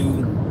in Matthew,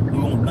 we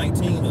on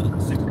 19 or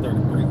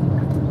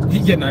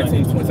 6:33. Yeah,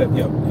 19, 27.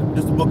 Yeah.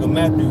 This is the book of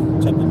Matthew,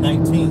 chapter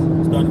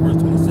 19, starting verse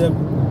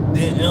 27.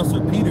 Then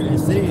answered Peter and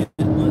said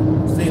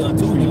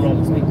unto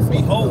him,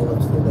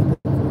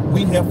 Behold,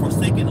 we have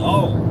forsaken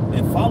all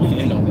and followed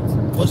thee.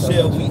 What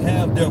shall we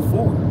have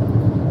therefore?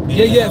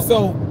 Yeah.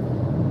 So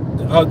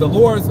the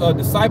Lord's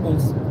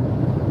disciples,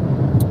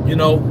 you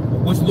know,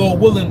 which Lord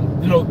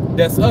willing, you know,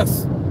 that's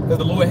us, because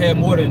the Lord had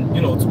more than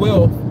 12. You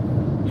know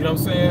what I'm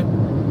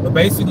saying? But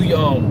basically,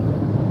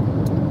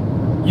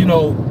 you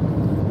know,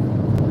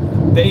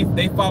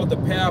 they followed the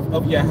path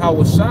of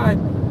Yahweh Shai,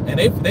 and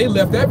they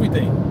left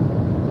everything.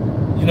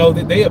 You know,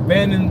 they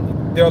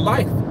abandoned their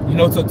life, you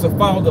know, to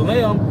follow the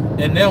Lamb,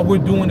 and now we're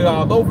doing it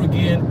all over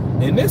again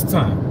in this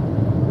time.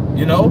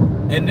 You know,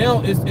 and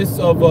now it's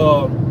of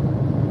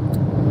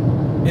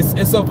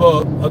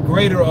a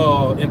greater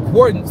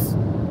importance,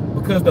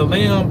 because the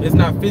Lamb is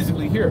not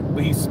physically here,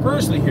 but he's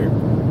spiritually here.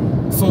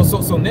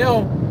 So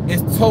now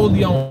it's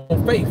totally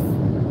on faith,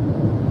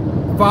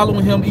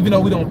 following him, even though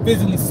we don't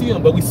physically see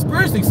him, but we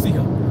spiritually see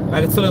him.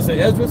 Like it tells us in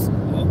Esdras,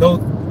 though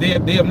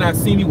they have not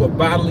seen me with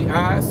bodily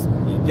eyes,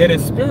 yet in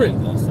spirit,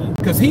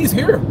 because he's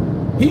here.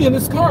 He in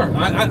this car.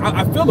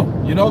 I feel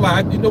him. You know,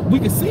 like we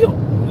can see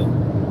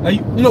him. Like,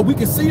 you know, we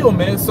can see him,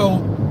 man. So,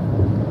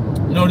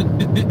 you know,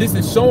 this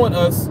is showing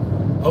us,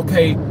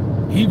 okay,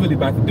 he really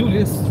about to do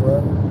this.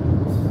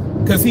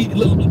 Right. Because he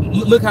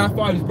look how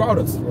far he's brought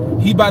us.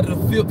 Right. He about to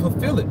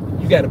fulfill it.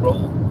 You got it,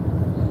 bro.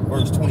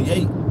 Verse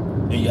 28.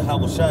 And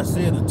Yahweh Shai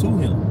said unto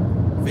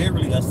him,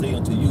 Verily I say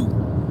unto you,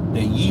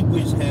 that ye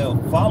which have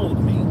followed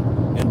me,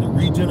 in the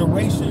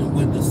regeneration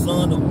when the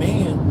Son of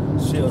Man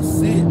shall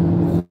sit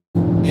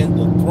in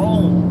the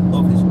throne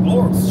of his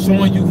glory.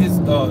 Showing you his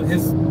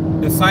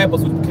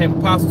disciples who became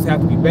apostles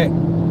have to be back.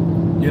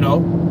 You know,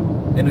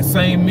 and the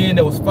same men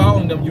that was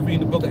following them, you read in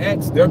the book of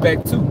Acts, they're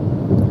back too.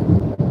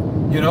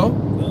 You know,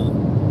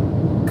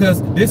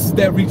 because this is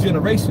that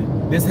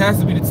regeneration. This has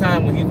to be the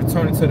time when he's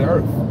returning to the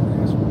earth.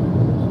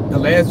 The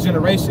last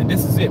generation.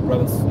 This is it,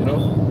 brothers. You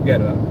know, you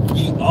got it out.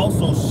 Ye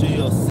also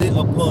shall sit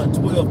upon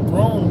 12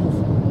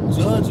 thrones,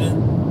 judging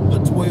the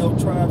 12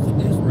 tribes of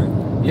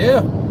Israel.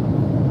 Yeah.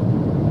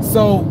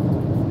 So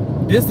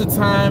this is the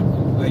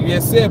time, like you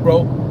had said,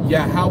 bro,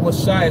 Yahweh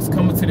Shai is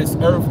coming to this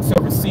earth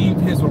to receive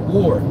his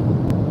reward.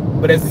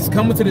 But as he's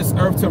coming to this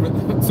earth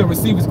to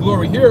receive his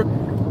glory here,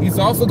 he's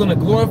also going to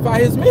glorify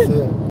his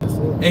men. That's it.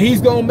 And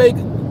he's going to make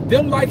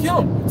them like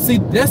him. See,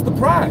 that's the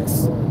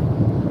prize.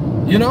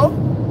 You know?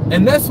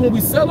 And that's when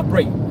we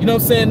celebrate. You know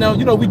what I'm saying? Now,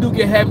 you know, we do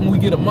get happy when we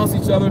get amongst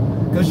each other,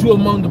 because you're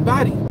among the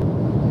body.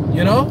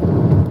 You know?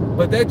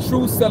 But that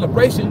true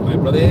celebration, like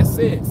Brother Ed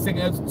said, 2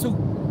 Ezra 2,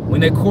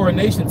 when that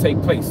coronation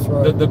take place,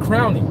 right. the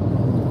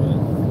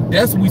crowning,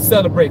 that's when we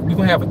celebrate. We're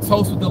going to have a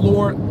toast with the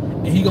Lord,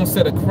 and he's going to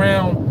set a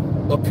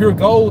crown of pure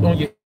gold on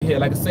your head,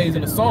 like it says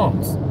in the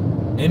Psalms.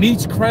 And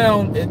each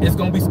crown is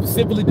going to be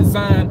specifically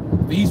designed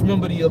for each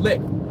member of the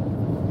elect.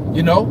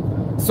 You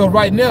know? So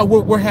right now,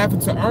 we're having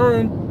to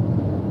earn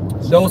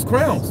those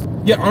crowns.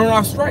 Yeah, earn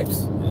our stripes.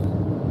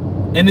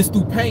 And it's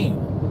through pain.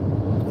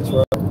 That's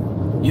right.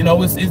 You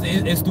know,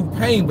 it's through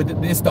pain, but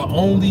it's the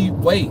only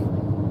way.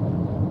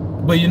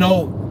 But you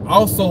know,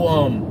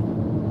 also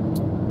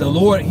the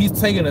Lord, he's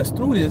taking us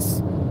through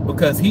this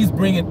because he's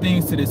bringing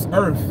things to this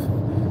earth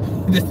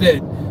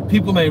that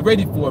people ain't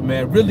ready for,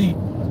 man. Really,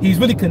 he's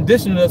really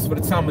conditioning us for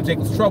the time of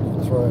Jacob's trouble.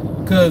 That's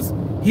right. Because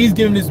he's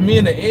giving his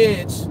men the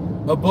edge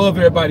above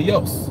everybody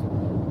else.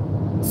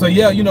 So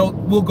yeah, you know,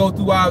 we'll go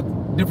through our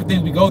different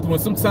things we go through,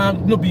 and sometimes,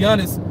 you know, be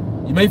honest,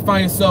 you may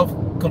find yourself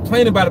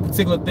complain about a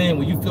particular thing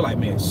when you feel like,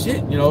 man,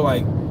 shit, you know,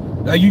 like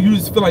you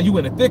just feel like you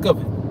in the thick of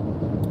it.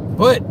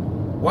 But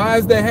why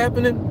is that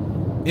happening?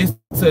 It's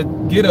to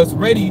get us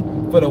ready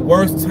for the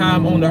worst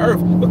time on the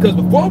earth. Because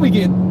before we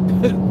get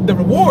the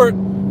reward,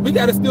 we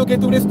got to still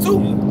get through this too.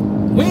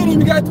 We ain't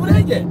even got through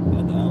that yet.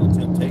 Our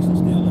temptation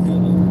still ahead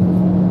of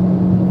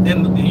us.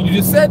 And you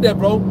just said that,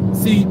 bro.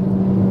 See,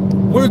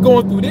 we're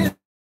going through this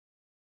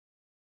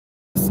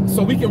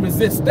so we can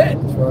resist that.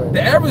 Right.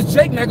 The average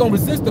Jake not gonna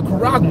resist the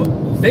charagma.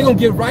 They gonna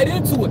get right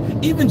into it.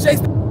 Even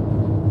Jake's.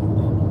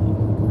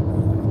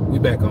 We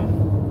back on.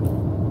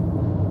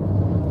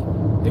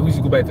 Yeah, we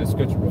should go back to the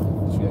scripture, bro.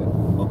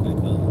 Okay,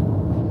 cool.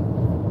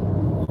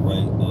 All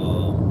right.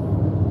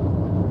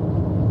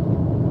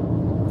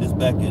 This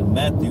back in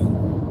Matthew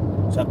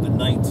chapter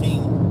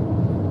 19,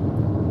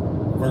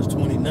 verse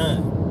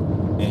 29.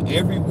 And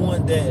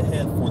everyone that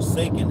hath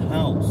forsaken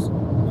house,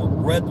 or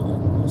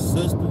brethren, or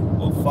sister,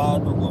 or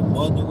father, or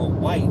mother, or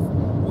wife,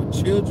 or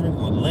children,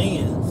 or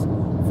lands,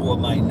 for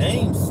my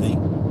name's sake,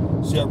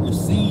 shall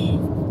receive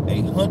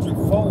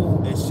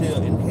 100-fold and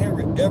shall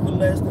inherit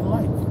everlasting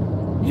life.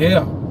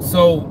 Yeah,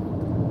 so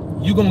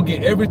you're gonna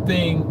get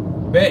everything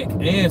back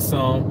and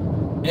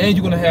some, and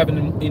you're gonna have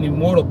an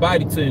immortal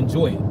body to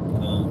enjoy it.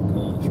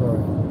 That's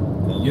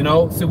right. You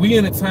know, so we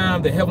in a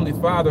time the Heavenly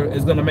Father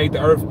is gonna make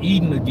the earth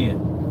Eden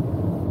again.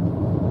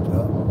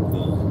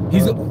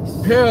 He's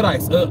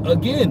paradise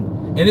again,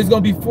 and it's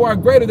gonna be far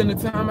greater than the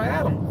time of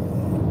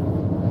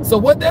Adam. So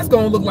what that's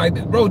gonna look like,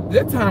 bro?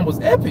 That time was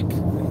epic.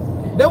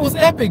 That was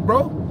epic,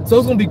 bro. So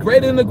it's gonna be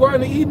greater than the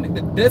Garden of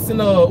Eden. That's in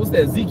what's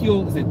that?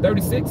 Ezekiel? Is it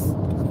 36?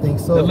 I think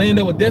so. The land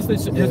that was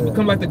desolate has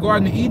become like the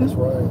Garden of Eden. That's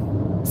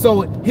right.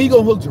 So he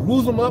gonna hook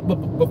Jerusalem up, but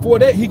before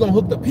that, he gonna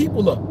hook the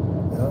people up.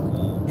 Yeah.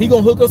 He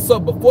gonna hook us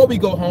up before we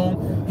go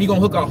home. He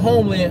gonna hook our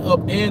homeland up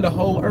and the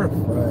whole earth.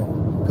 Right.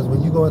 Because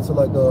when you go into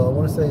like, I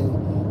want to say,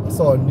 I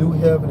saw a new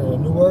heaven and a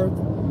new earth.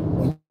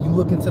 When you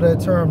look into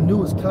that term,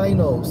 new is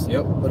kainos.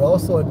 Yep. But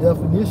also a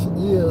definition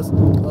is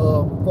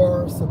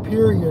far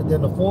superior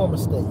than the former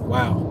state.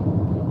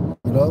 Wow.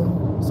 You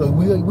know? So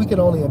we can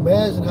only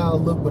imagine how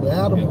it looked when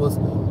Adam was,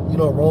 you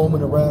know,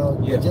 roaming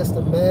around. Yeah. But just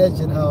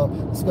imagine how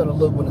it's going to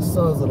look when the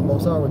sons of the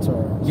Most High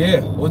return. Yeah.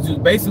 Well,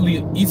 just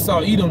basically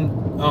Esau, Edom,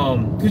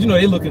 because you know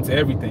they look into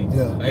everything.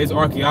 Yeah. Like, it's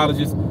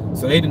archaeologists,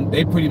 so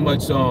they pretty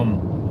much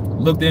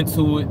looked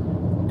into it,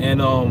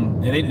 and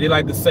they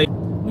like to say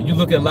when you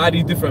look at a lot of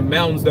these different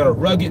mountains that are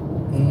rugged,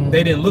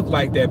 they didn't look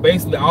like that.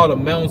 Basically, all the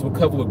mountains were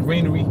covered with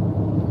greenery.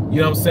 You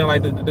know what I'm saying?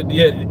 Like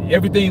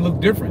everything looked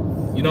different.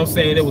 You know what I'm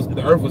saying?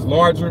 The earth was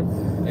larger,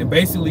 and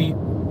basically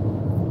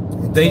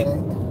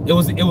it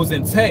was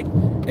intact,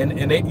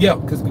 and they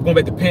because going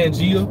back to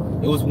Pangea,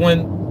 it was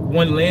one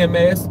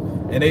landmass,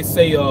 and they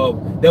say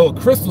there were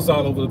crystals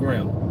all over the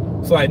ground.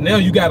 So like now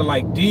you gotta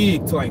like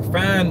dig to like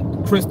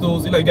find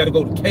crystals. You gotta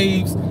go to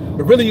caves,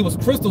 but really it was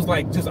crystals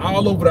like just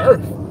all over the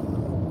earth.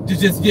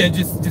 Just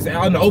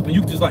out in the open.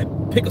 You could just like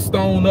pick a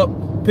stone up,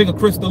 pick a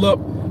crystal up,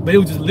 but it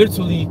was just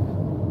literally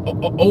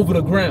over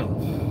the ground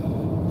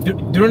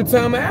during the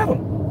time of Adam.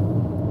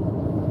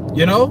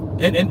 You know,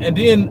 and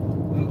then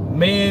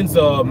man's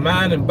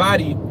mind and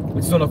body,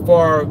 which is on a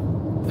far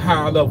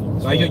higher level.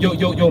 Like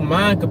your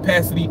mind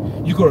capacity,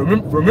 you can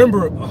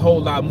remember a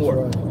whole lot more.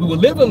 Right. We were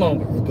living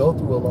longer. You go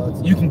through a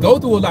lot. You can go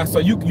through a lot, so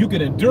you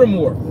can endure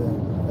more.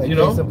 Yeah. You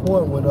know, it's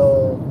important when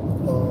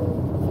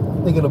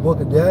I think in the book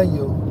of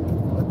Daniel,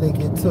 I think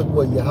it took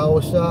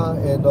Yahushua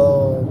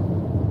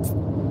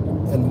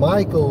and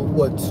Michael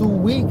 2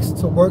 weeks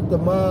to work the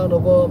mind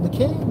of the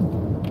king.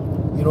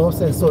 You know what I'm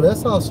saying? So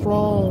that's how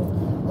strong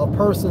a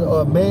person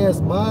or a man's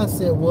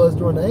mindset was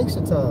during the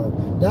ancient time.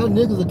 Now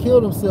niggas will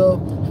kill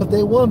themselves if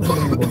they weren't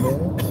believable, man.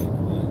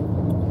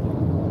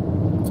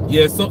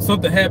 Yeah,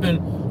 something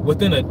happened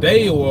within a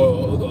day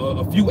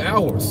or a few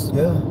hours.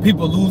 Yeah.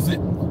 People lose it,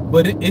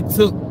 but it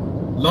took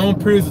long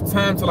periods of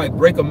time to like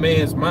break a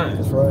man's mind.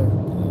 That's right.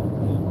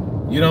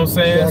 You know what I'm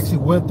saying? He actually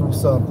went through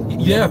something.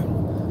 Yeah.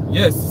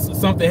 Yes,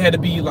 something had to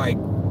be like,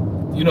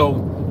 you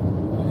know,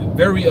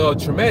 very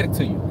traumatic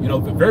to you. You know,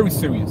 very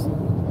serious.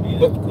 Yeah,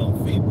 but become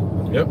feeble.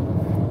 Yep.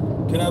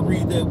 Can I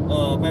read that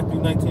Matthew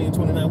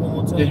 19:29 one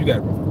more time? Yeah, you got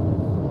it, bro.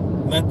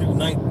 Matthew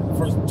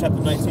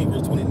chapter 19,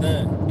 verse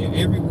 29. And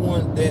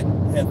everyone that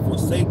hath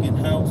forsaken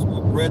house,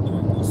 or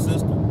brethren, or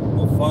sister,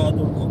 or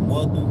father, or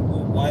mother,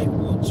 or wife,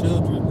 or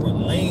children, or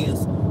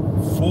lands,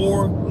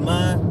 for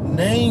my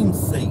name's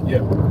sake. Yeah.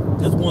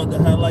 Just wanted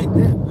to highlight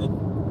that, brother.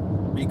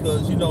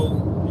 Because, you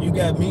know, you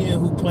got men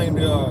who claim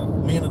they are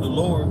men of the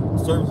Lord,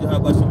 serve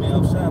Yahweh Shem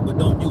Shai, but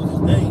don't use his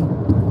name.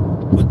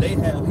 But they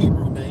have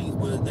Hebrew names,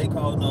 whether they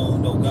call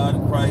them God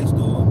in Christ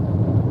or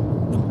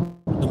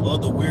the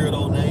other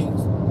weirdo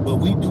names. But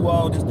we do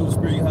all this through the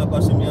Spirit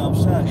Yahweh Shem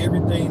Shai.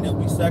 Everything that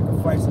we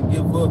sacrifice and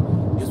give up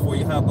is for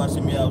Yahweh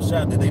Shem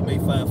Shai, that they may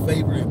find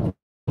favor and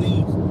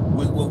please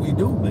with what we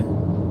do,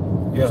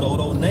 man. Yeah. So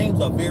those names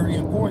are very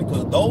important,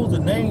 because those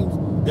are names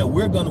that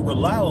we're going to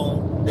rely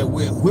on, that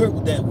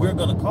we're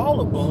going to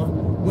call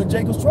upon when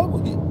Jacob's trouble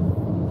hit.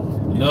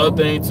 Another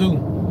thing too,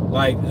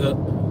 like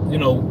you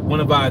know, one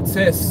of our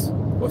tests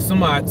or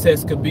some of our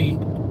tests could be,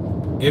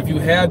 if you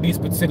have these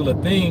particular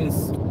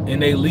things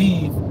and they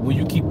leave, will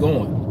you keep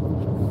going?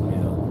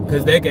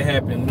 Because that can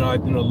happen.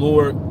 You know,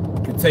 Lord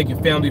could take your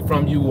family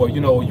from you, or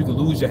you know, you could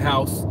lose your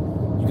house,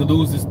 you could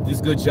lose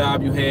this good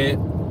job you had.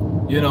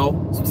 You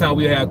know, sometimes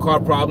we have car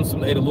problems.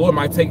 Hey, the Lord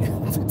might take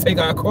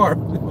our car.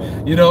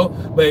 You know,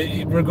 but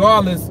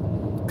regardless,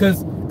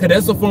 because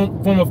that's a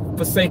form of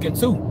forsaking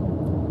too.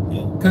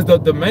 Because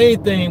the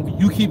main thing,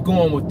 you keep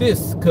going with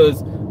this,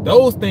 because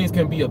those things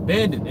can be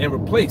abandoned and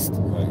replaced.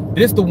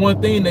 This the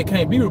one thing that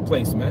can't be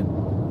replaced, man.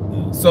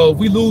 So if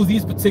we lose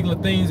these particular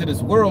things in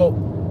this world,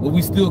 will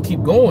we still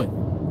keep going?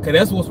 Because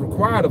that's what's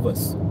required of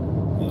us.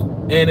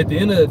 And at the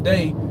end of the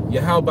day,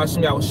 Yahweh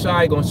Shem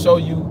Yahushai gonna show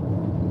you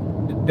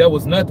that there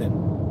was nothing.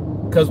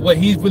 Because what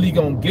he's really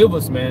gonna give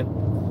us, man,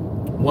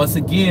 once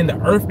again, the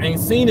earth ain't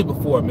seen it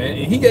before, man.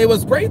 And he gave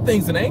us great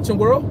things in the ancient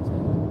world.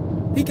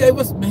 He gave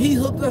us, he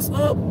hooked us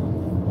up.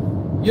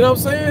 You know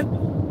what I'm saying?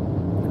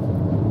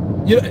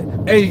 You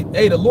know,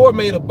 hey, the Lord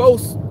made a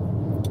boast.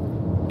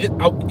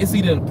 It's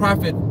either in the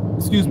prophet,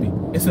 excuse me,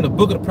 it's in the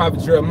book of the prophet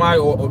Jeremiah,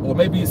 or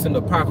maybe it's in the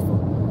Apocrypha.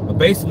 But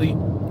basically,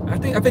 I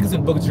think it's in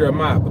the book of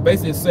Jeremiah. But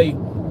basically,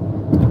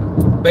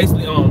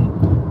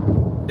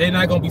 they're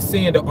not gonna be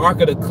saying the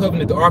Ark of the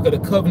Covenant. The Ark of the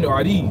Covenant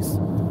are these.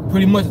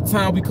 Pretty much the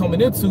time we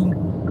coming into,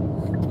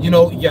 you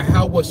know,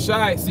 Yahweh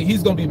Shai. See,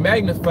 he's gonna be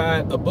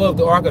magnified above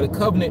the Ark of the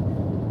Covenant,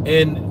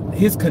 and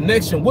his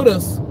connection with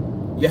us,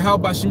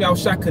 Yahweh Shem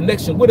Yahushai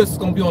connection with us, is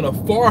gonna be on a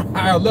far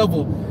higher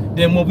level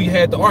than when we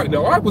had the Ark. The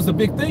Ark was a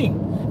big thing,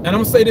 and I'm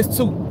gonna say this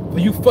too for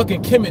you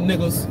fucking Kemet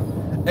niggas.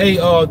 Hey,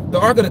 the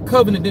Ark of the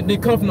Covenant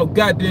didn't come from no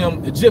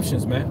goddamn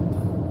Egyptians, man.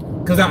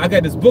 Cause I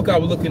got this book I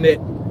was looking at,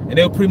 and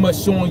they were pretty much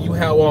showing you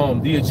how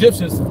the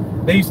Egyptians,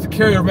 they used to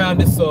carry around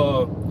this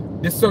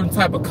this certain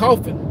type of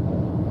coffin.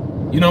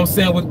 You know what I'm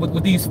saying?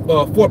 With these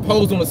 4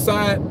 poles on the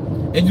side,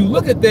 and you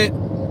look at that,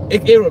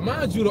 it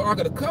reminds you of the Ark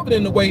of the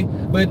Covenant in a way.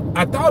 But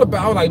I thought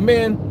about, I was like,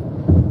 man,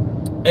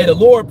 and the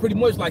Lord pretty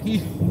much like he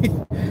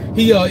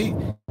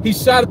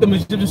shot at them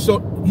Egyptians.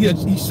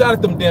 He shot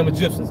at them damn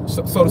Egyptians,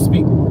 so to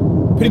speak.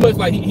 Pretty much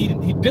like he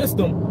dissed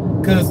them,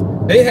 because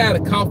they had a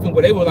coffin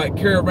where they would like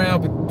carry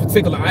around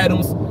particular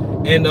items,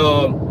 and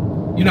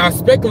you know, I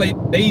speculate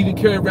they even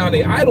carry around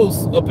their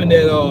idols up in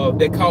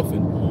that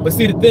coffin. But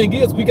see, the thing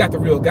is, we got the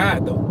real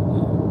God though.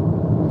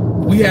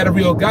 We had a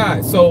real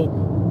God, so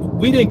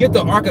we didn't get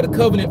the Ark of the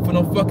Covenant for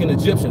no fucking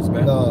Egyptians,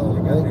 man. No,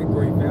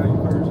 Great value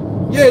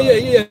version.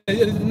 Yeah,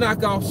 the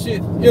knockoff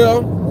shit, you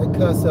know. That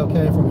concept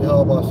came from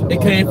Yahweh Shem.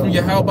 It came from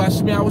Yahweh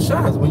Shem Because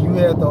Yahushai. when you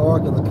had the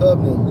Ark of the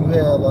Covenant, you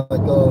had like,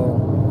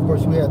 of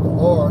course, you had the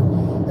Ark,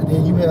 and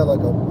then you had like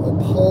a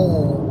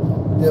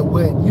pole that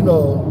went, you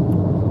know,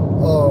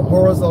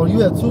 horizontal. You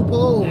had 2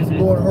 poles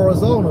going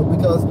horizontal,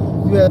 because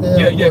you had to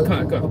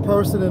have a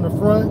person in the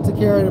front to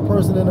carry the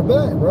person in the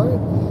back, right?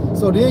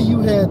 So then you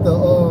had the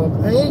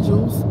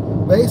angels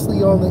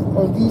basically on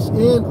each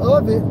end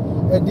of it,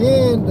 and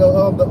then the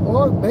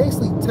Ark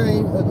basically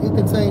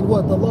contained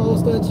what? The law,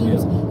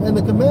 statutes, and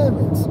the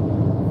commandments.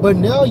 But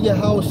now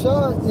Yahweh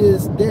Shai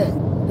is that.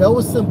 That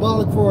was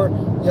symbolic for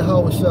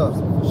Yahweh Shai.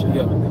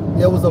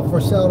 It was a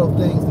foreshadow of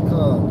things to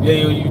come.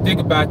 Yeah, you think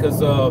about it,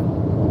 because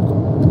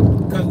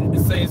it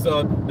says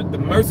the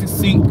mercy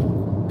seat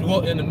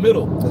dwelt in the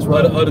middle. That's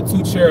right. of the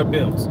 2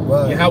 cherubims.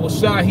 Right. Yahweh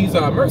Shai, he's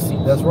our mercy.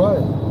 That's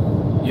right.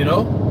 You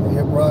know?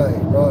 Yeah, right.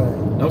 You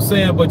know what I'm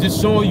saying? But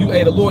just showing you,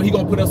 hey, the Lord, he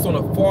gonna put us on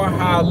a far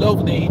higher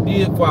level than he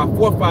did for our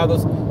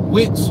forefathers,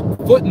 which,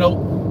 footnote,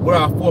 were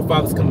our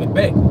forefathers coming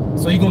back.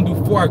 So he gonna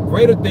do far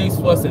greater things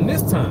for us in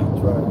this time.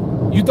 That's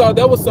right. You thought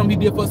that was something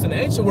he did for us in the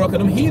ancient world,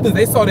 because them heathens,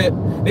 they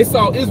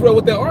saw Israel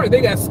with that Ark,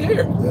 they got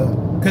scared. Yeah.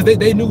 Because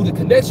they knew the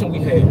connection we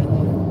had.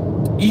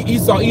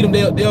 Esau, Edom,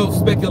 they'll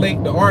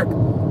speculate the Ark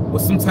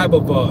was some type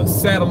of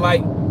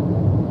satellite.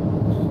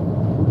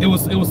 It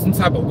was some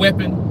type of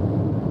weapon.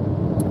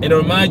 And it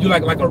reminded you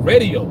like a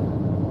radio.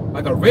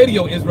 Like a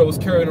radio Israel was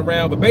carrying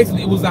around, but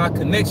basically it was our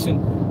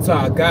connection to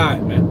our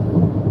God, man.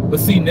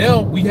 But see,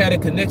 now we had a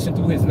connection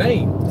through his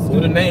name, through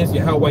the names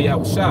Yahweh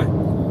Yahushai.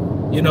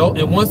 You know,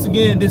 and once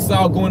again, this is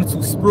all going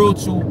into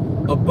spiritual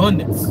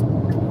abundance,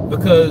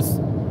 because,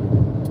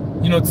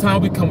 you know, the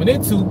time we're coming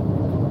into,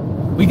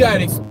 we got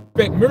to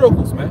expect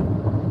miracles, man.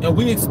 And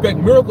we expect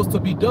miracles to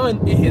be done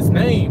in his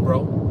name,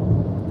 bro.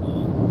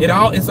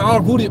 It's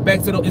all rooted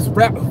back to it's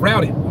routed.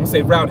 I'm gonna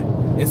say routed.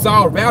 It's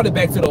all routed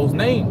back to those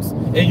names.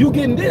 And you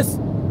getting this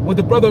with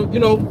the brother, you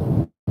know,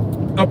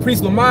 our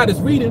priest Lamar is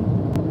reading,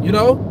 you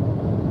know,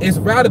 it's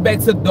routed back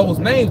to those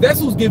names. That's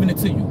who's giving it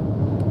to you.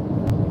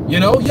 You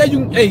know, yeah,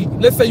 hey,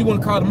 let's say you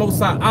want to call the Most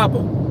High Abba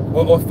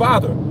or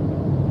Father.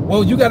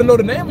 Well, you got to know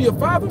the name of your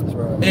father,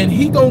 right. And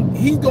he's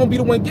gonna be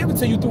the one giving it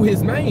to you through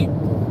his name.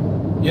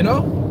 You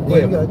know?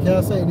 Yeah, can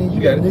I say, then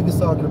you got niggas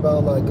talking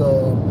about like,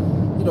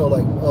 you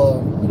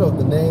know,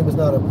 the name is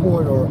not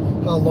important, or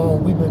how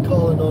long we've been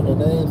calling on the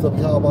names of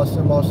Yahweh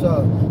Shem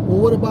Yahushai. Well,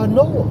 what about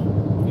Noah?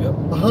 Yep.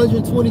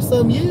 120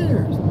 some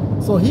years.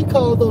 So he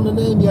called on the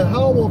name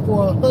Yahweh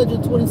for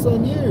 120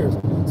 some years.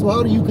 So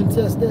how do you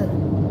contest that?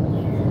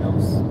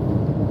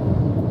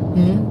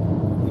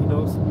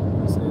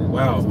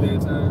 Wow. It's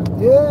bedtime.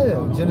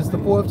 Yeah, Genesis the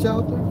 4th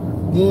chapter.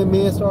 Then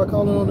men start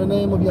calling on the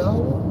name of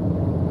Yahweh.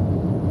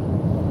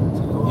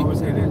 So you always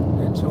had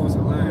that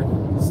chosen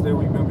line. Still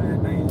remember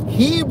that name.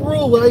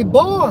 Hebrew, a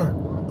bar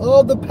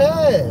of the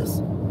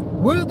past.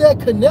 Where's that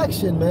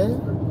connection,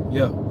 man?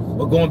 Yeah.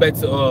 But going back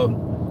to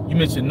you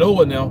mentioned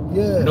Noah now.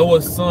 Yeah.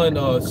 Noah's son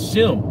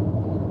Shem.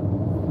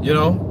 You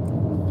know,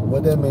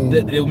 What that means?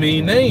 it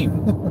mean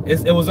name.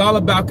 It was all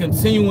about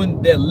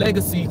continuing that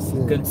legacy, That's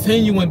it.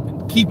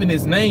 continuing keeping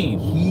his name.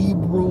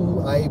 Hebrew,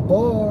 a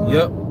bar.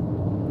 Yep.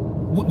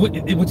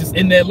 Which is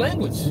in that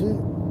language. Yeah.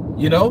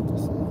 You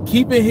know,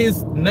 keeping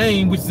his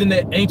name, which is in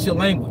that ancient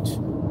language.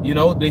 You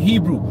know, the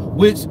Hebrew.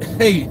 Which,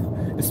 hey,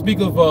 to speak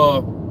of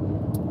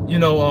you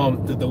know,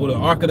 the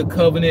Ark of the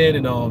Covenant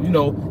and you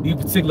know, these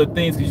particular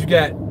things, because you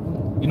got,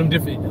 you know,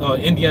 different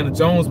Indiana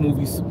Jones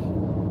movies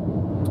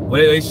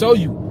where they show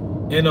you.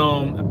 And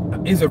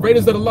is it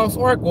Raiders of the Lost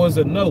Ark or is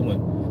it another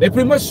one? They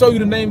pretty much show you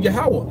the name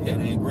Yahweh. Yeah,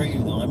 they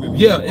engraved on. I remember.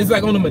 Yeah, it's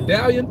like on the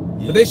medallion,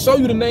 Yeah. but they show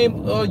you the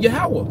name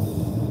Yahweh.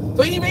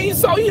 So he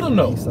don't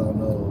know. Esau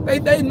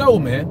knows. They know,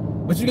 man.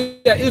 But you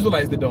got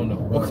Israelites that don't know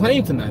or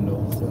claim to not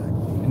know. Exactly.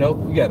 You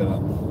know, you got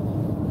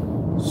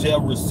to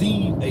Shall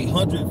receive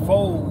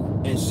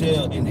 100-fold and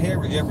shall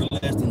inherit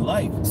everlasting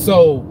life.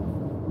 So,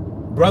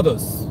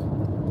 brothers,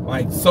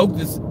 like soak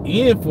this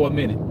in for a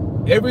minute.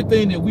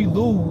 Everything that we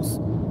lose,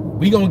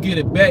 we gonna get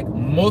it back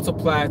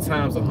multiplied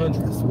times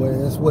 100.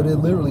 That's what it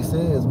literally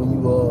says when you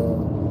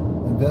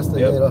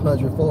investigate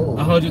 100-fold.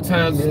 100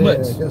 times Yeah, as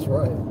much. that's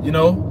right. You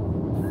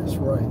know, That's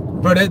right.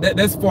 bro,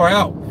 that's far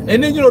out.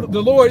 And then, you know,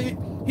 the Lord,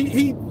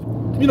 he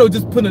you know,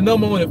 just put a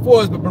number on it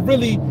for us, but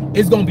really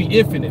it's gonna be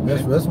infinite,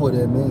 man. That's what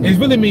it means. It's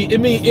really mean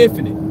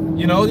infinite.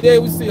 You know, yeah,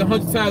 we see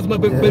 100 times much,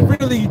 but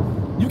really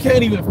you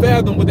can't even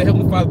fathom what the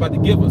Heavenly Father's about to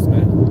give us,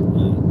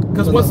 man.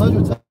 Because once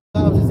 100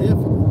 times is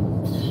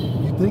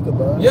infinite. You think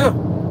about it. yeah,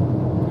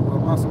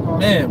 Apostle Paul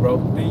man, said, bro.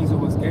 things that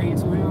was gained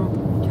to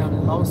him,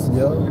 counted loss.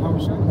 Yeah.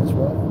 That's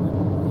right.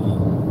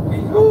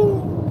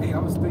 Hey, I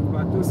was thinking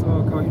about this,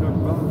 cause you know, the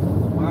brother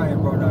Maya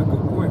brought out a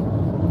good point.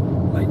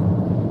 Like,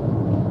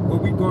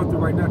 what we going through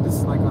right now, this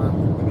is like a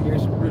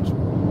humiliation ritual.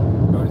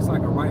 You know, it's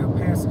like a rite of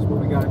passage what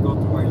we got to go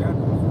through right now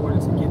in order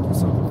to get through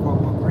something far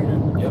more greater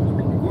than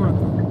what we're going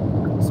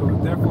through. So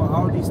therefore,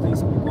 all these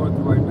things that we're going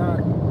through right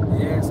now,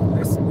 it has a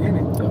lesson in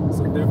it. So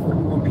therefore,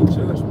 we won't be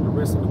judged with the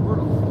rest of the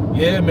world.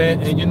 Yeah,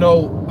 man. And you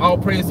know, all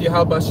praise to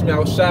Yahweh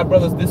Shem Shai,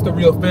 brothers. This the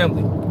real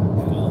family.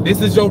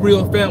 This is your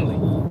real family.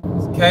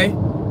 Okay?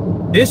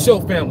 This your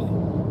family.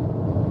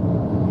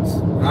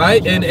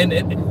 Alright?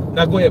 And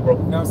now go ahead, bro.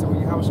 Now, so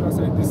how should I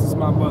say? This is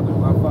my mother,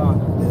 my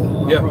father,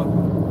 my brother.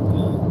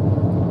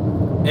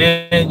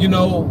 And you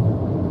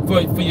know,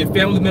 for your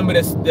family member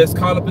that's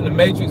caught up in the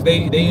matrix,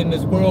 they in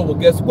this world, well,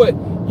 guess what?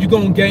 You're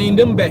gonna gain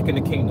them back in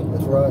the kingdom.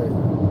 That's right.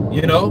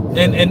 You know,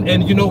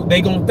 and you know,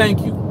 they gonna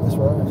thank you That's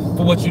right.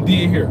 for what you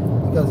did here.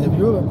 Because if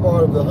you're a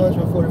part of the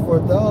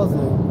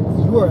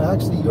 144,000, you are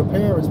actually your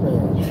parents'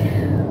 parents.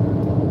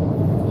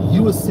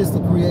 You assist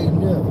in creating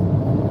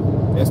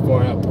them. That's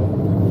far out, bro.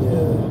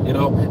 Yeah. You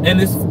know, and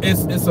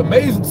it's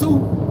amazing too,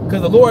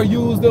 because the Lord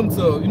used them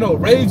to, you know,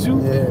 raise you,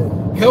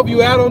 help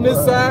you out on this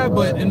side,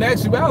 but in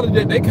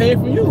actuality, they came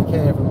from you. They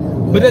came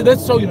from you. But that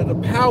show you the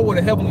power of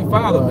the Heavenly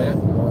Father, man.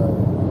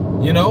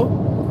 You know,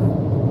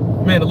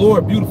 man, the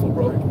Lord beautiful,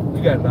 bro.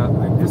 You got it now.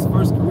 Like this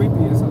 1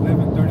 Corinthians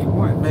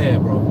 11:31.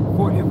 Man, bro.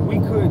 For if we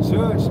could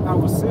judge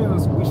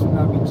ourselves, we should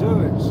not be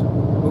judged.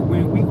 But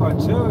when we are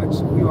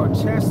judged, we are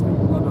chastened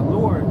of the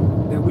Lord,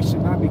 that we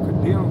should not be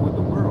condemned with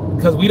the world.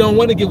 Because we don't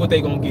want to get what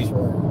they gonna get.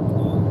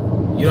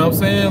 You know what I'm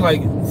saying?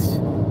 Like,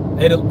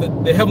 hey,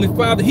 the Heavenly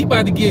Father, he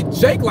about to get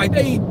Jake like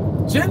they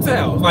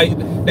Gentiles. Like,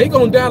 they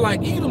gonna die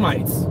like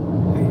Edomites.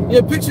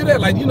 Yeah, picture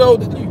that. Like, you know,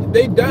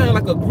 they dying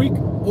like a Greek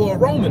or a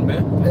Roman,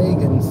 man.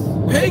 Pagans.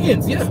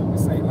 Pagans, yeah. The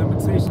same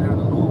limitation how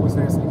the Lord was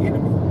as the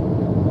enemy.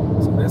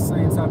 So that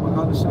same type of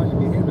other shot you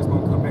behavior is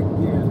going to come back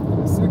again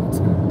the second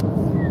time.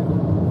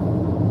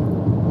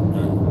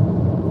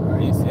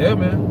 Yeah,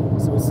 man.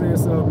 So it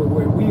says, but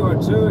when we are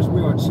judged,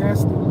 we are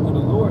chastened of the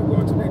Lord,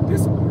 going to that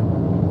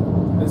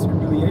discipline, this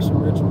humiliation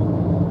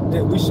ritual,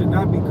 that we should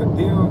not be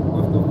condemned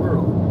with the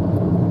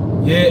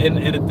world. Yeah, and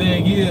the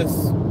thing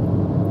is,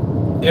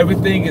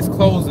 everything is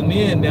closing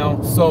in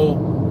now, so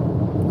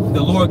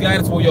the Lord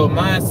guided us where your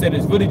mindset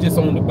is really just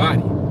on the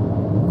body.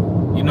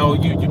 You know,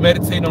 you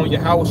meditate on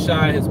Yahweh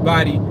Shai, his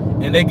body,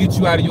 and they get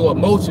you out of your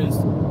emotions.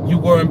 You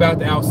worrying about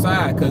the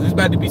outside, because it's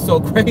about to be so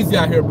crazy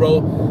out here,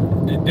 bro.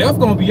 The death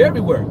gonna be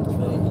everywhere.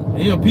 And,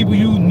 you know, people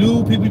you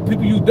knew,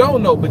 people you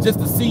don't know, but just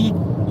to see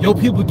your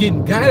people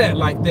getting got at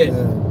like that.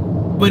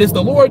 But it's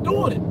the Lord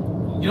doing it.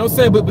 You know what I'm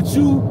saying? But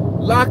you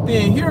locked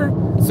in here,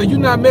 so you're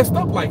not messed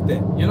up like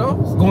that. You know,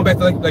 going back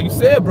to like you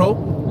said, bro,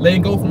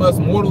 letting go from us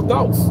mortal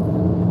thoughts.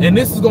 And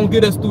this is gonna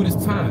get us through this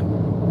time.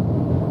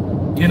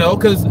 You know,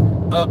 because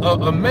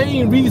a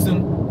main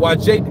reason why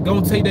Jake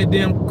gonna take that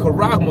damn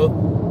charagma,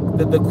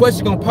 the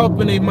question gonna pop up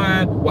in their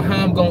mind, well,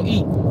 how I'm gonna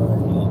eat.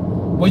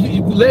 Well,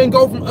 you letting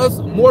go from us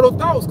mortal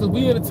thoughts, because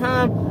we in a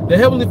time the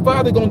Heavenly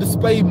Father gonna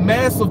display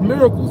massive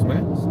miracles,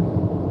 man.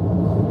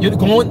 You're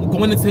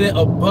going into that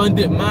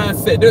abundant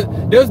mindset.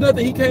 There's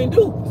nothing he can't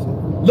do.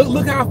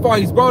 Look how far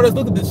he's brought us.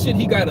 Look at the shit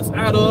he got us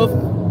out of.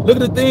 Look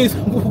at the things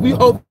we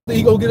hope that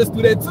he gonna get us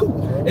through that too.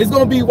 It's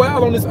gonna be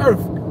wild on this earth.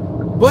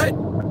 But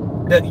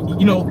that,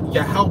 you know,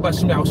 Yahweh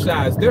Bashim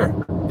Yahushua is there.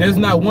 There's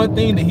not one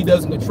thing that he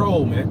doesn't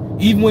control, man.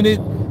 Even when it,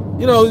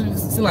 you know,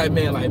 it's like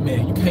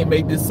man, you can't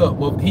make this up.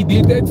 Well, he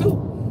did that too.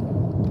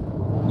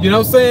 You know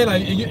what I'm saying?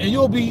 Like, and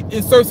you'll be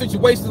in certain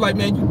situations like,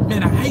 man,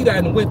 I hate that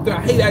and went through.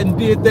 I hate that and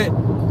did that.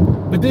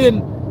 But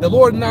then the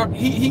Lord now,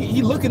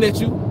 he looking at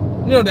you.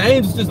 You know, the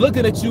angels just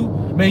looking at you.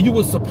 Man, you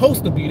were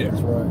supposed to be there.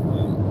 That's right.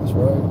 That's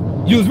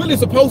right. You was really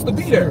supposed to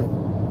be there.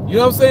 You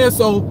know what I'm saying?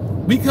 So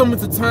we come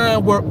into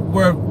time where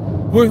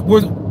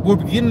we're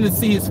beginning to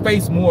see his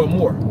face more and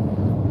more.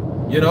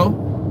 You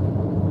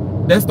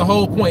know, that's the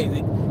whole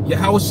point.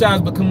 Yahweh Shai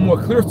has become more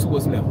clear to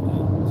us now.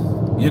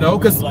 You know,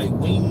 because like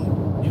wean,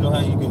 you know how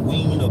you can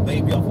wean a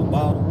baby off a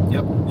bottle?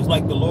 Yep. It's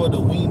like the Lord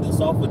that weaned us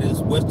off of this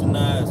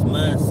westernized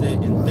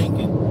mindset and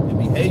thinking and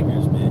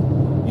behaviors, man.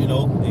 You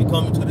know, and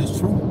coming to this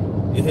truth,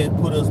 it had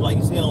put us, like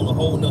you said, on a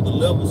whole nother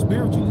level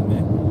spiritually,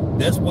 man.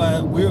 That's why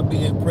we're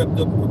being prepped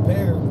up and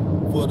prepared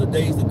for the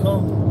days to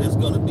come. That's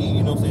gonna be,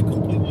 you know what I'm saying,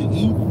 completely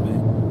evil,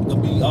 man. It's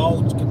gonna be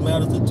all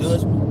matters of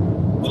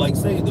judgment. But like I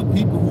say, the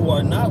people who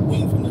are not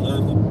weaned from the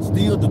earth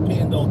still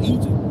depend on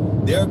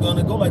Egypt. They're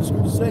gonna go, like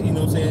Scripture say, you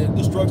know what I'm saying,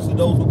 destruction to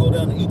those who go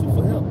down to Egypt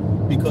for help.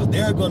 Because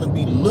they're gonna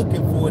be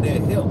looking for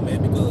that help,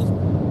 man, because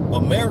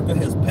America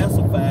has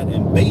pacified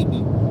and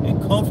babied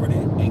and comforted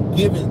and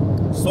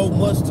given so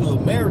much to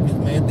Americans,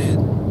 man, that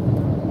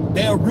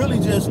they're really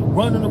just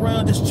running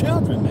around as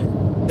children,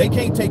 man. They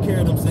can't take care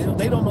of themselves.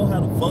 They don't know how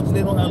to function.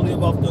 They don't know how to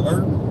live off the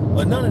earth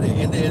or none of that.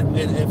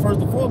 And first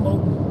and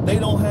foremost, they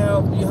don't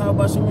have Yahweh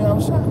Bashim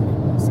Yahushua.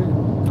 That's it.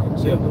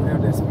 They don't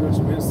have that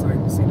spiritual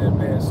insight to see that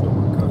bad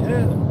storm coming.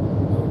 Yeah.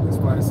 That's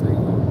why I say,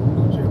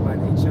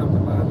 Jeremiah 8 chapter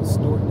by the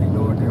story, they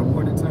know at their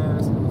appointed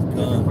times,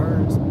 and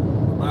birds. A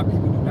lot of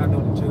people do not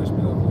know the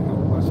judgment of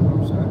Yahweh Bashim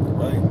Yahushua.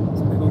 Right.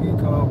 So they're going to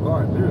get called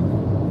guard, literally.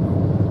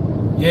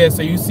 Yeah,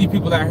 so you see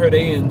people out here,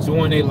 they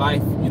enjoying their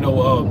life. You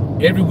know,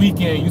 every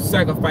weekend you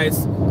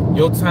sacrifice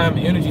your time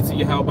and energy to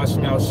Yahweh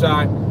Bashim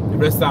Yahushua. The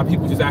rest of our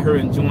people just out here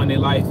enjoying their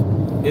life.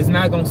 It's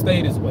not going to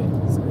stay this way.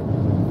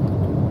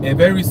 And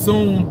very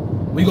soon,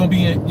 we're going to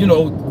be, you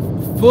know,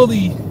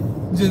 fully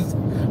just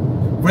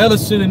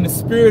relishing in the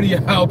spirit of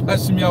Yahweh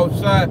Bashim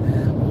Yahushua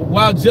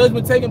while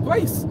judgment taking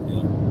place.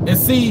 And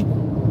see,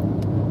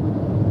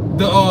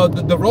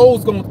 the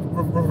roles going to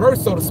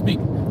reverse, so to speak.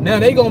 Now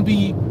they're going to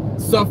be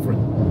suffering.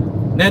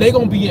 Now they're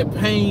going to be in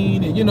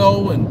pain, and, you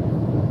know, and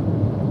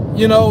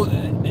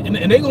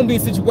they're going to be in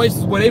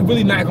situations where they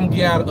really not going to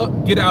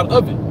get out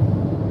of it.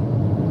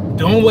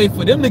 The only way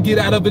for them to get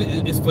out of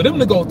it is for them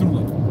to go through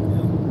it.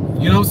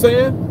 You know what I'm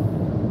saying?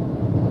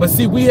 But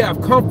see, we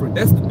have comfort.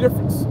 That's the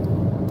difference.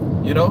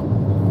 You know?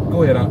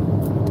 Go ahead, Al.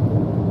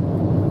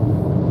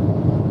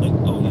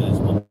 Oh, yeah, it's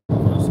one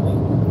verse.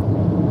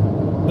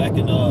 Back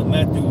in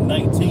Matthew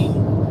 19,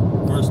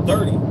 verse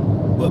 30.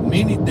 But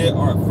many that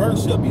are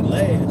first shall be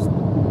last,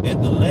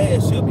 and the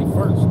last shall be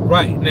first.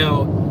 Right.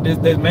 Now,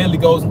 this mainly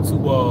goes into,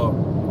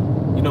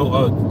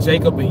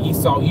 Jacob and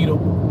Esau,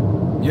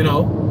 Edom. You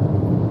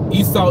know,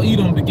 Esau,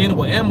 Edom, beginning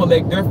with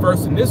Amalek, they're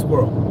first in this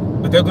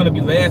world, but they're going to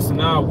be last in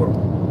our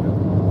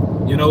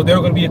world. You know, they're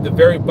going to be at the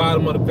very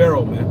bottom of the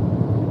barrel, man.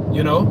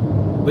 You know,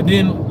 but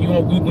then, you know,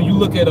 when you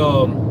look at,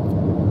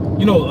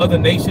 other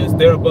nations,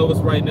 they're above us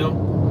right now,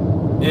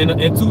 and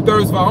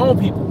 2/3 of our own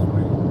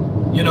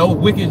people. You know,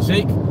 wicked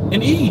Jake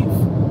and Eve.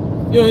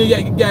 You know,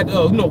 you got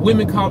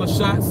women calling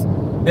shots.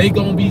 They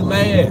gonna be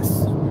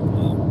last.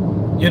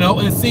 You know,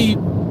 and see,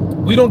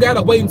 we don't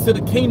gotta wait until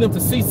the kingdom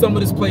to see some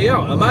of this play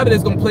out. A lot of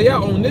this gonna play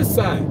out on this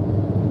side.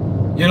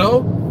 You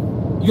know,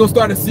 you're gonna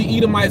start to see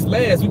Edomites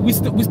last. We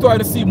starting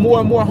to see more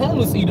and more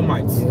homeless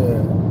Edomites. Yeah.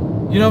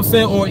 You know what I'm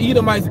saying? Or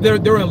Edomites, they're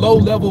in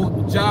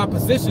low-level job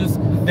positions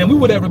than we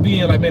would ever be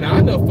in. Like, man, I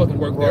never fucking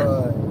work there.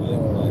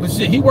 Right. But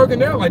shit, he working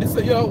there. Like, this,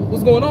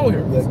 what's going on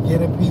here? Yeah,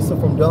 getting pizza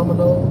from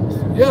Domino's.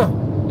 Yeah,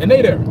 and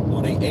they there.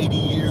 Well, they 80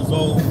 years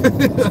old,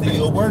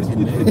 still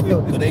working, man.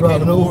 Because they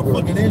can't afford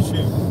fucking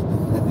insurance.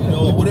 You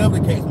know, whatever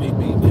the case may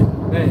be,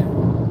 man. Man.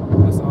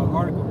 I saw an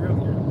article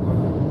earlier,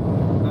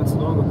 not too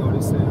long ago,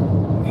 they said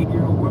an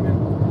 8-year-old woman,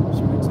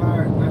 she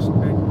retired, now she's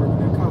back to working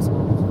at Costco.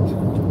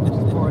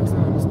 She's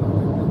part-time and stuff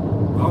like that.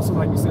 But also,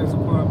 like you said, it's a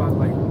point about,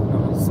 like,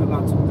 sell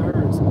out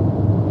 2/3.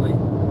 Like,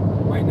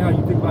 right now,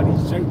 you think about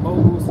these Jake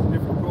moguls,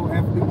 different pro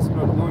athletes,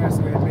 the ones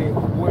that have made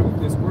war with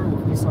this world,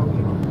 with Esau,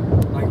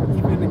 like,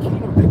 even in the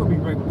kingdom, they're going to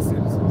be regular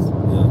citizens.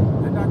 Yeah.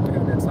 They're not going to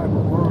have that type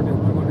of world that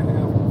we're going to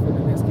have for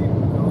the next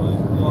kingdom.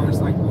 As far as,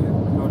 like, the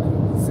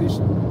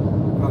position.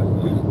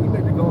 We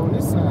let it go on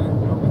this side,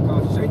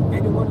 because Jake, they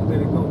didn't want to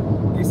let it go.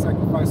 They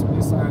sacrificed on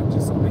this side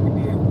just so they could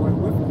be at one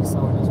with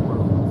Esau in this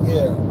world.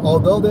 Yeah,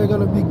 although they're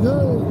going to be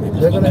good,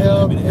 they're going to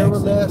have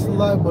everlasting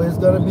life, but it's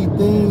going to be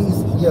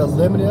things,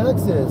 limited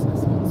access.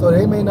 So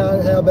they may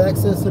not have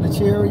access to the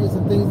chariots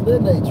and things of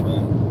that nature.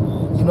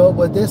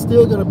 But they're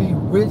still going to be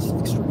rich,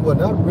 well,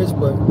 not rich,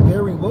 but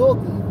very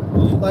wealthy.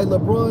 like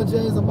LeBron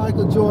James and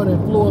Michael Jordan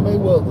and Floyd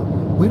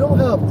Mayweather. We don't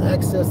have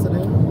access to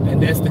them.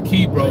 And that's the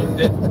key, bro.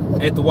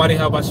 At the Wadi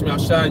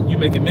Habashim Shai, you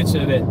make a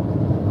mention of that.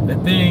 The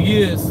thing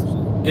is,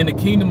 in the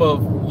kingdom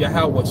of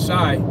Yahweh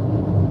Shai,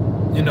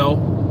 you know,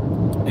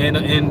 and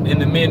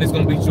the men that's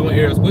going to be joint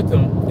heirs with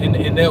them,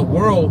 in that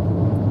world,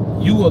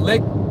 you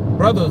elect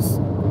brothers,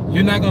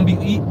 you're not going to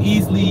be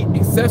easily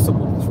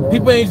accessible. Right.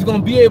 People ain't just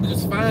going to be able to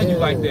just find you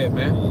like that,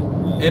 man.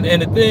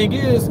 And the thing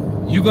is,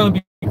 you're going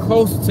to be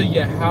close to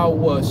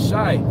Yahweh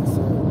Shai.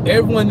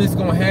 Everyone is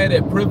going to have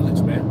that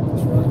privilege, man.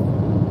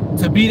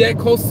 To be that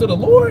close to the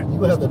Lord.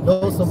 You have to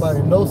know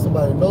somebody, know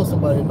somebody, know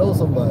somebody, know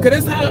somebody.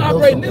 Because that's how I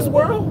operate in this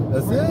world.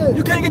 That's it.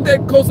 You can't get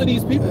that close to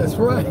these people. That's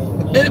right.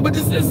 But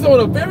this is on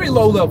a very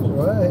low level.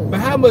 Right.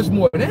 But how much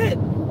more than that?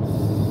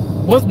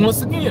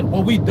 Once again,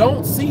 what we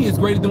don't see is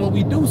greater than what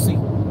we do see.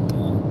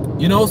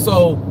 You know,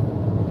 so,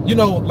 you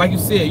know, like you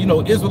said, you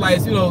know,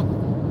 Israelites, you know,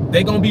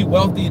 they're going to be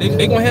wealthy.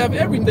 They going to have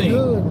everything.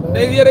 Good,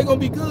 they're going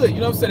to be good. You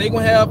know what I'm saying? They're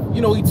going to have,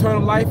 you know,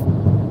 eternal life.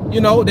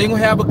 You know, they're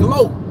going to have a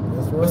glow.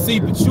 Right. But see,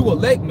 but you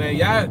elect, man,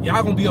 y'all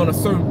gonna be on a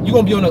certain, you're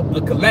gonna be on a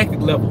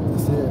galactic level.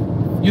 That's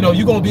it. You know,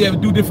 you're gonna be able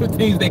to do different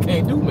things they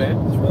can't do, man.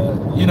 That's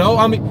right. You know,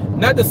 I mean,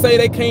 not to say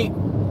they can't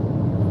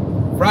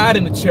ride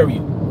in the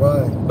chariot,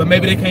 right? But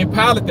maybe they can't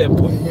pilot that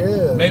boy.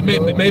 Yeah.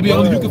 Maybe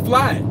only you can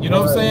fly it. You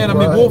know what I'm saying? I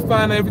mean, we'll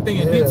find everything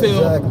in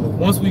detail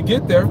once we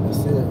get there. That's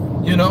it.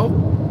 You know,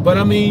 but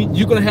I mean,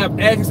 you're gonna have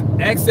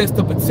access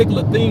to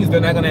particular things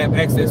they're not gonna have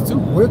access to.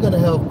 We're gonna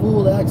have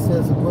full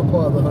access if we're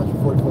part of the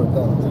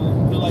 144,000.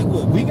 Like,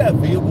 look, we got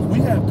vehicles, we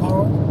have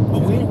cars,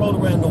 but we ain't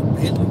rolling around no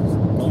Bentleys,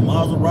 no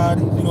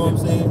Maseratis, you know what I'm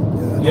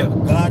saying? Yeah. No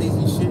Bugattis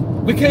and shit.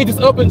 We can't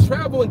just up and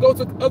travel and go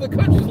to other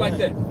countries like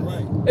that.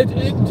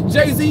 Right.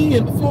 Jay-Z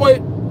and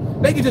Floyd,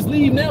 they can just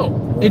leave now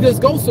and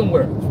just go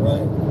somewhere.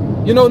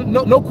 Right. You know,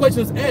 no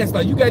questions asked.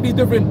 Like, you got these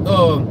different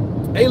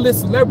A-list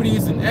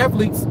celebrities and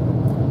athletes,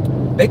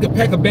 they could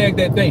pack a bag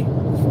that day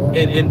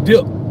and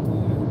dip.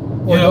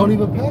 Or don't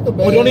even pack a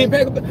bag. Or don't even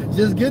pack a bag.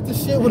 Just get the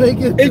shit when they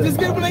get there. Just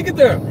get it when they get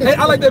there. Hey,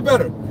 I like that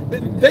better.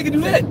 They can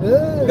do that.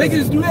 Yeah. They can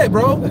just do that,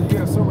 bro.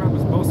 Yeah, some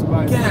rappers boast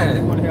about it.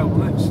 They want to have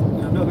lunch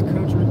in another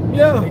country.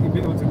 Yeah. They can be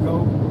able to go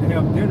and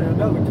have dinner in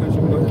another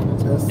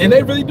country. And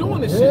they really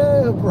doing this shit.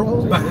 Yeah,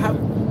 bro.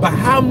 But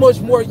how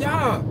much more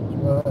y'all?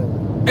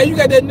 Right. Hey, you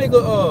got that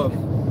nigga,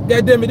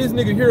 goddamn it, this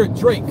nigga here,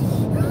 Drake.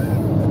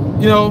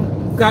 You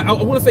know, I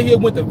want to say he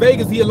went to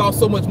Vegas, he had lost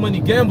so much money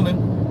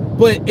gambling.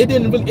 But it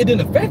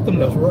didn't affect them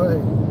though.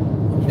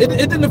 That's right.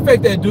 It didn't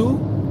affect that dude,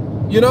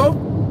 you know.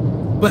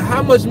 But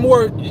how much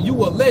more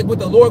you elect what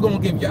the Lord gonna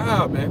give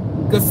y'all, man?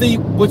 Cause see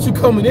what you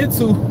coming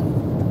into,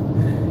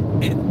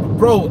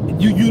 bro.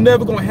 You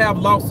never gonna have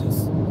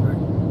losses,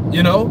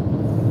 you know.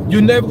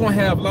 You're never gonna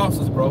have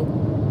losses, bro.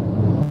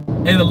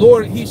 And the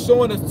Lord, He's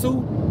showing us too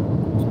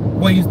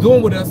what He's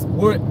doing with us.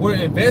 We're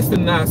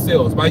investing in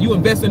ourselves. By you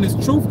investing in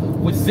this truth,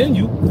 which is in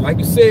you, like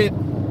you said,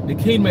 the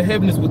kingdom of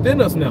heaven is within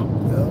us now.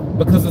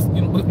 Because it's,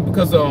 you know,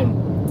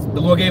 the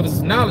Lord gave us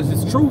His knowledge,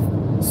 His truth.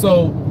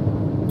 So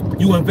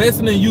you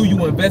investing in you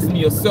investing in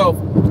yourself.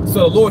 So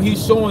the Lord,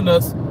 He's showing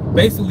us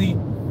basically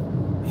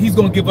He's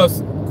gonna give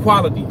us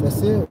quality.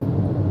 That's it.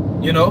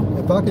 You know.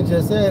 If I could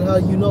just add how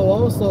you know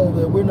also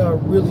that we're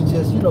not really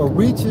just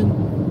reaching.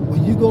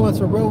 When you go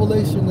into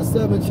Revelation the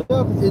 7th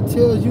chapter, it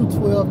tells you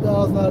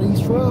 12,000 out of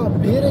each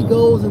tribe. Then it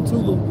goes into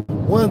the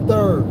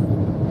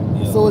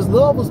 1/3. So it's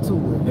levels to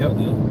it. Yep.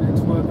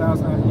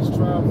 12,000 out of each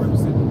tribe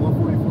representing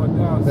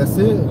 144,000. That's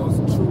it. Those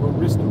are true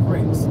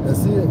aristocrats.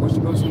 That's it. Once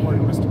you go to one of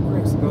the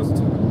aristocrats, it goes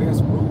to the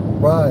best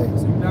room. Right.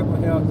 So you're not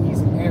going to have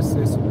easy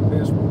access to the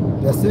best room.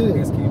 That's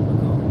it.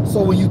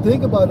 So when you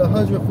think about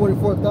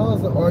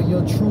 144,000 are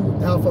your true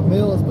alpha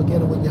males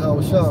beginning with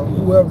Yahweh Shah,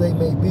 whoever they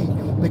may be.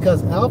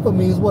 Because alpha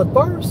means what?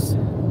 First.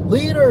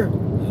 Leader.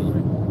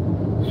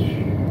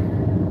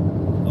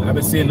 I've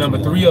been seeing number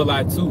 3 a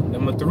lot too.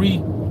 Number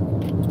 3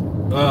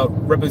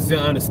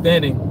 represent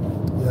understanding,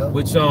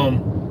 which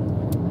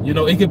you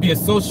know, it could be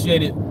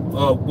associated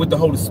with the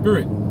Holy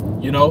Spirit,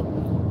 you know.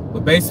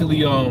 But basically,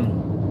 you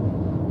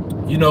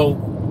know,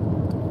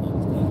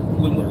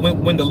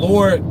 when the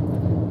Lord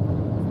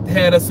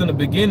had us in the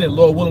beginning,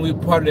 Lord willing, we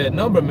were part of that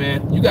number,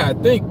 man. You gotta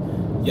think,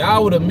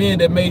 y'all were the men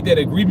that made that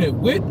agreement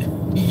with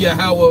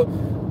Yahweh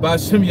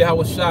Bashim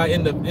Yahweh Shai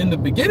in the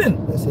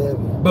beginning. That's heavy.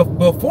 But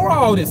before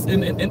all this,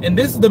 and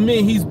this is the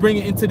men He's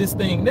bringing into this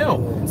thing now.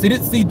 Yeah.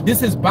 See, this is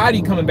His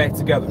body coming back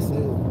together.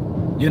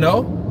 You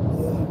know,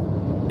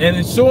 and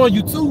it's showing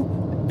you too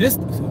this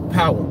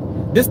power.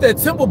 This that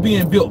temple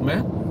being built,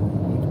 man.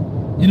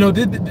 You know,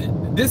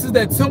 this is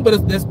that temple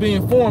that's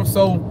being formed.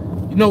 So,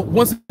 you know,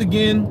 once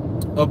again,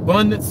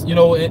 abundance. You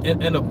know,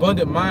 an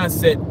abundant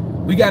mindset.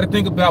 We got to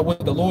think about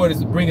what the Lord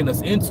is bringing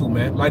us into,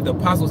 man. Like the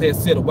apostles had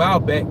said a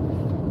while back.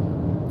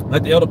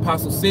 Like the elder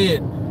apostle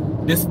said,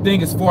 this thing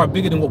is far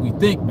bigger than what we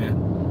think, man.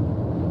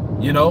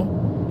 You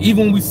know,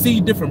 even when we see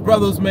different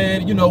brothers,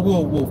 man, you know,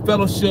 we'll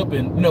fellowship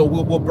and, you know,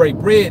 we'll break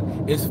bread.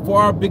 It's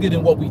far bigger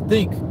than what we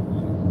think,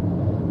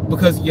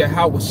 because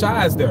Yahweh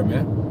Shai is there,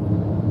 man.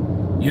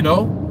 You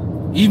know,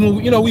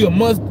 even, you know, we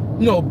amongst,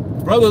 you know,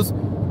 brothers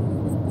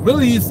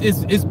really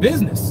is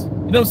business. You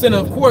know what I'm saying?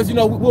 Of course, you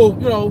know, we'll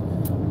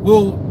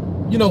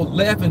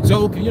laugh and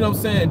joke, you know what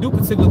I'm saying, do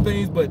particular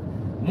things, but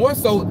more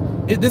so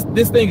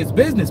this thing is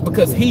business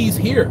because he's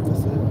here.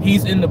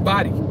 He's in the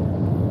body.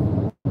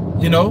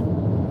 You know?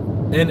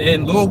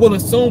 And Lord willing,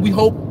 soon we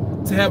hope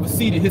to have a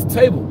seat at his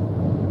table.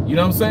 You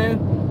know what I'm saying?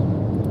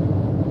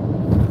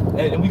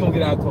 And we're gonna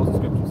get out close to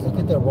scriptures.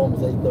 Get that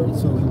Romans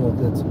 8:32, he won't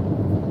get to.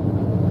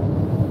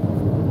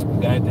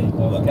 Got anything?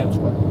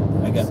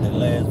 I got that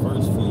last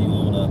verse for you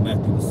on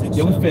Matthew the 6th.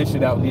 Yeah, we finish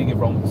it out and then get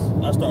Romans.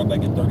 I'll start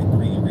back at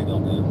 33 and read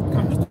on that.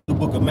 This is the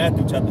book of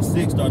Matthew, chapter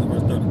 6, starting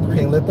verse 33.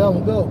 Can't let that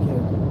one go,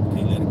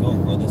 Can't let it go,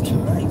 brother. It's too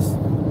nice.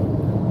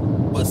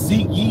 But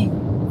seek ye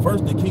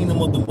first the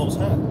kingdom of the Most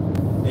High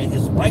and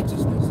his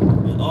righteousness,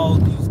 and all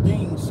these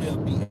things shall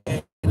be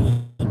added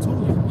unto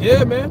you.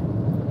 Yeah, man.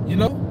 You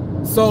know,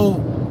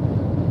 so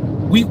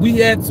we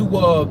had to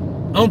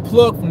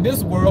unplug from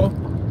this world.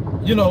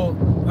 You know,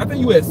 I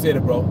think you had said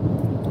it, bro.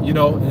 You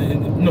know,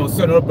 and you know,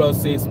 certain other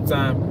brothers say it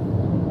sometime.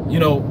 You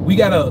know, we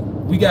gotta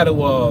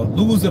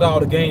lose it all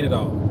to gain it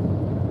all.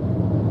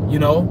 You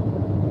know,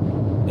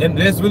 and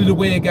that's really the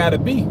way it gotta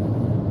be.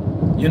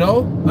 You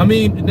know, I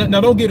mean,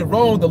 now don't get it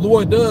wrong. The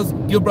Lord does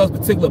give brothers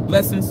particular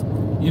blessings.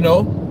 You know,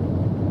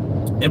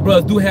 and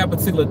brothers do have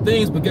particular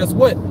things, but guess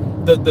what?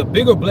 The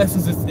bigger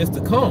blessings is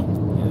to come.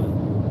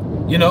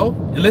 You know,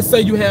 and let's say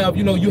you have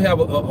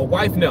a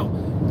wife now.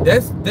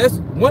 That's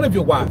one of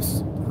your wives,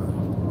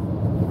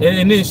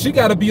 and then she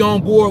got to be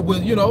on board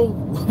with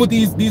with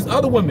these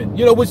other women.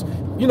 You know, which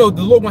the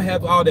Lord won't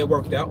have all that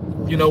worked out.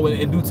 You know,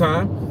 in due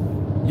time.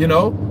 You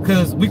know,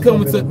 because we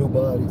come into a new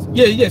body too.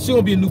 Yeah, she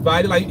gonna be a new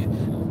body. Like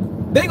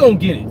they gonna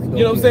get it. You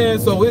know what I'm saying?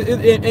 So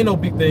it ain't no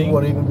big thing. It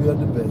won't even be a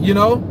debate. You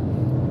know,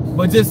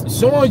 but just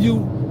showing you,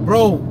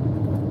 bro.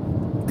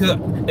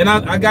 And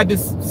I got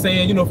this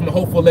saying, from the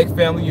Hopeful Elect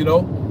family,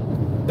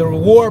 the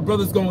reward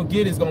brothers gonna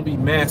get is gonna be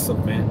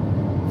massive, man.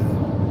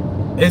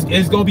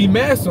 It's gonna be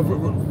massive.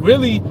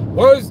 Really,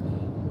 words,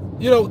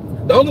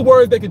 the only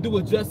words they can do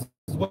it justice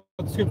is what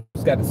the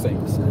scriptures got to say.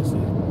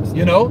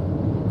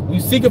 You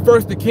seeking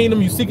first the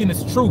kingdom, you seeking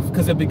this truth,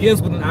 because it begins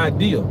with an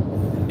ideal,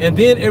 and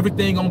then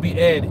everything gonna be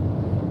added.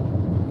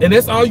 And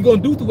that's all you're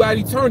gonna do throughout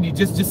eternity.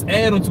 Just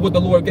add on to what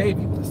the Lord gave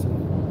you,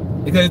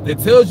 because it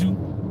tells you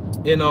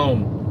in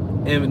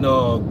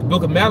the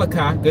book of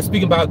Malachi, they're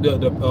speaking about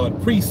the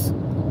priests,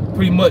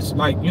 pretty much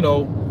like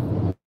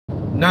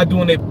not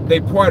doing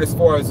their part as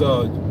far as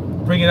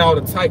bringing all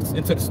the tithes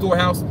into the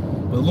storehouse.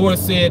 But the Lord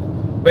said,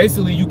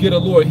 basically, you get a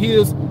Lord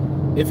his,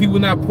 if he will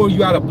not pour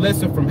you out a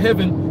blessing from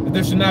heaven, that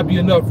there should not be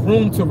enough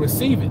room to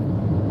receive it.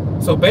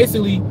 So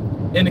basically,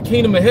 in the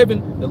kingdom of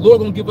heaven, the Lord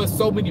gonna give us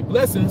so many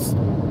blessings,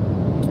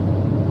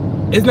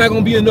 it's not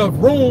gonna be enough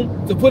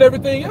room to put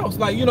everything else.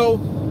 Like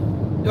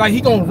like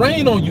he gonna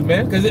rain on you,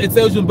 man, because it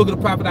tells you in the book of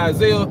the prophet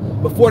Isaiah,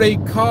 before they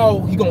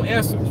call, he gonna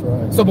answer.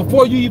 Right. So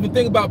before you even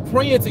think about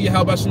praying to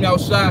Yahweh Shem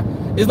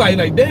Yahushua, it's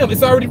like damn,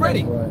 it's already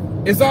ready. Right.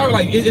 It's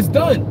already it's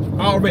done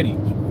already.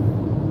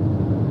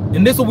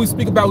 And this is what we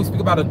speak about. We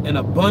speak about an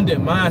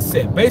abundant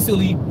mindset.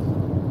 Basically,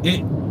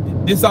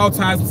 this all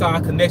ties into our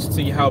connection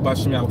to Yahweh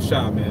Shem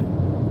Yahushua,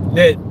 man.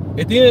 That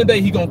at the end of the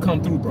day, he gonna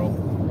come through, bro.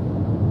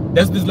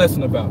 That's this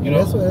lesson about,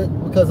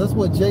 because that's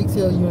what Jake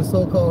tell you in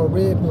so-called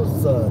Red Pill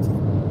Society.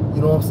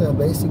 You know what I'm saying?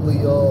 Basically,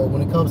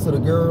 when it comes to the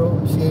girl,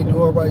 she ain't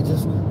doing right,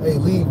 just, hey,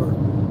 leave her.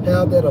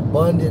 Have that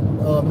abundant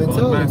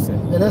mentality.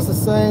 And that's the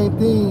same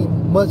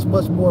thing, much,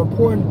 much more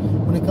important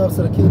when it comes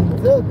to the kingdom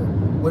of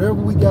heaven. Whatever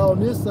we got on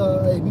this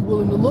side, hey, be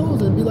willing to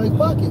lose and be like,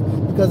 fuck it.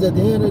 Because at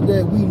the end of the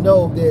day, we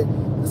know that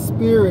the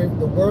spirit,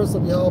 the words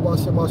of Yahweh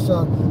Shem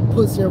Yahushua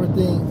puts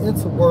everything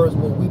into words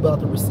what we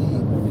about to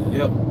receive.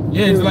 Yep.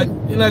 Yeah, it's like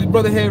the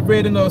brother had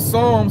read in those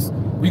Psalms,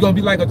 we're going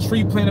to be like a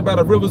tree planted by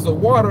the rivers of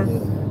water. Yeah.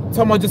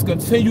 Talking about just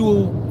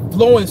continual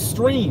flowing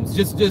streams,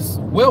 just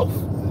wealth.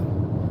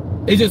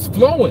 It's just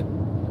flowing,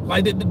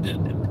 like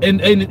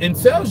and it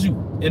tells you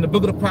in the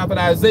book of the prophet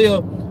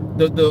Isaiah,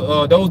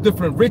 those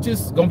different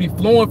riches gonna be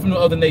flowing from the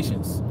other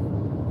nations.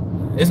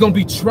 It's gonna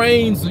be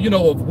trains,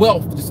 of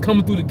wealth just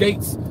coming through the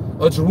gates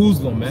of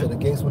Jerusalem, man. So the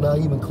gates will not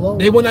even close.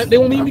 They won't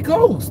even be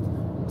closed.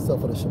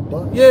 Except for the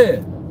Shabbat.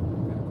 Yeah.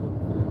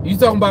 You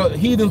talking about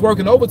heathens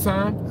working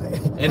overtime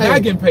and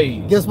not getting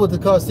paid. Guess what the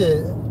car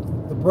said?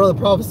 The brother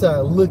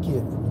prophesied, look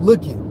it.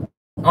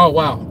 Oh,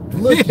 wow.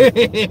 Look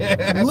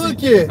it.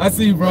 Look it. I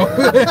see, bro.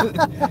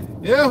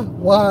 Yeah.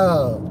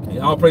 Wow.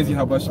 Yeah, all praise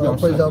Yahweh Shem Yahushua. All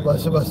praise Yahweh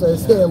Shem Yahushua.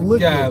 Said, look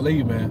it.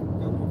 Golly, man.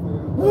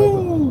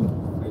 Woo.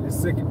 In the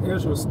second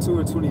Ezra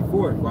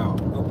 2:24. Wow.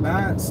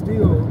 Abide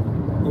still,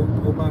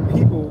 O my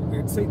people,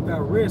 and take thy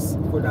rest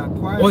for thy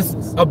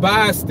quietness.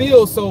 Abide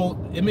still, so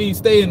it means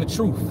stay in the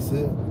truth. That's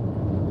it.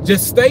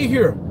 Just stay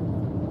here.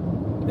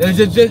 And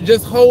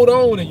just hold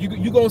on, and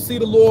you gonna see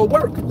the Lord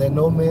work. Let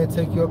no man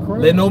take your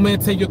crown. Let no man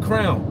take your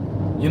crown.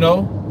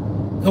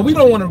 Because we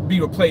don't want to be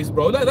replaced,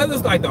 bro. That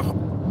is like the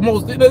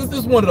most. This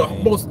is one of the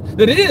most.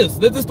 That is.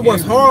 That's the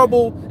most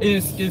horrible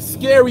and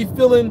scary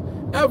feeling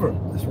ever.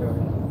 That's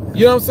right.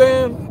 You know what I'm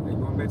saying?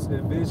 Going back to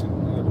that vision,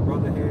 the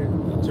brother had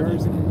in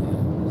Jersey.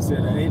 He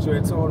said the angel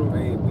had told him,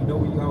 hey, we know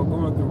what y'all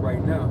going through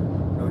right now,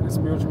 in the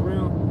spiritual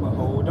realm, but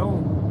hold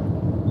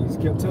on. He just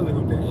kept telling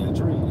him that in the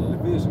dream, in the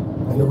vision.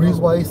 And the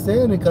reason why he's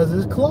saying it because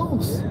it's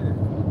close.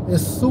 Yeah.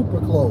 It's super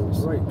close.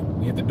 That's right.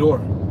 We hit the door.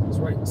 That's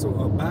right. So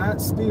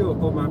abide still,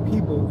 O my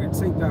people, and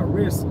take thy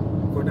rest,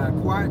 for thy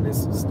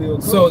quietness still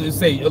comes. So it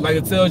say, like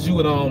it tells you,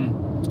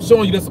 and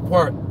showing you that's a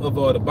part of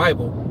the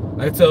Bible.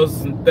 Like it tells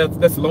us in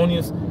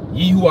Thessalonians,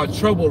 ye who are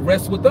troubled,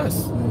 rest with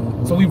us.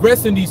 So we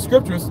rest in these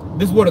scriptures.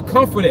 This is where the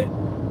comfort at.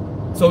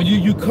 So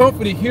you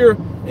comfort it here,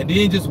 and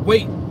then just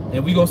wait,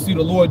 and we gonna see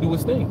the Lord do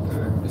His thing.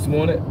 This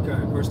morning.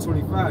 Okay. Verse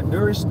 25.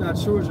 Nourish thy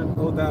children,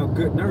 O thou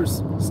good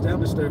nurse.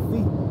 Establish their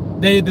feet.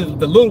 They the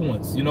little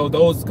ones, you know,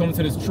 those coming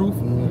to this truth.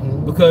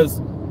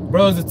 Because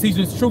brothers and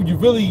teaching this truth, you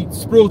really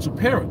spiritual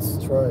parents.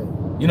 That's right.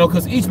 You know,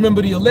 because each member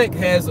of the elect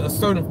has a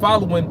certain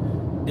following,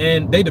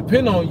 and they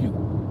depend on you.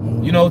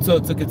 You know, to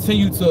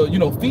continue to, you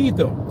know, feed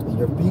them. And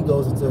your feet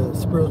goes into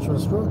spiritual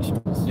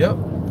instructions. Yep.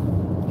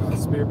 The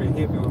spirit been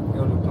heavy on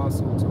Elder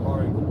Apostle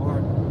Tahari and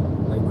Gabar.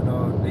 Like when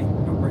they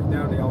break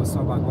down, they always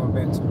talk about going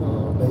back to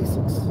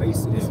Basics.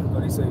 basics. Yeah. But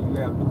they say you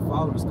have new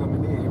followers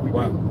coming in every day.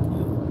 Wow. You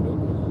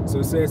know? So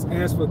it says,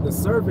 as for the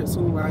servants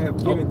whom I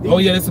have given thee. Oh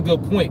yeah, that's a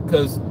good point,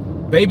 because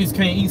babies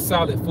can't eat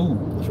solid food.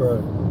 That's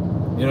right.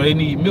 You know, they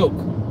need milk.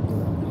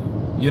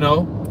 You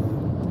know?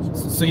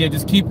 So yeah,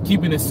 just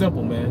keeping it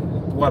simple,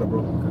 man. Water,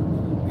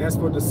 bro. As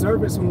for the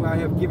servants whom I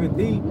have given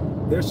thee,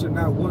 there should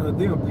not one of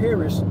them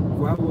perish,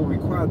 for I will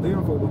require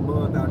them for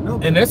among thy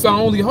number. And that's our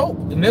only hope.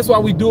 And that's why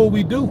we do what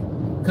we do.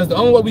 Because the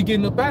only way we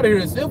getting up out of here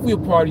is if we're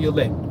part of the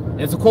elect.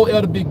 And to quote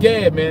Elder Big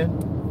Gad, man,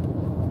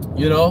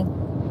 you know,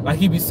 like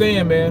he be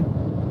saying,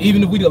 man,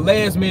 even if we the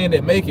last man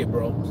that make it,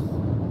 bro.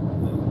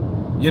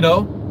 You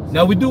know?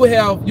 Now we do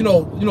have, you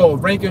know, a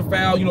rank and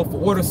file, you know, for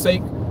order's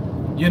sake,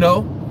 you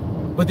know.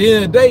 But at the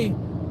end of the day,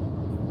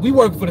 we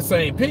working for the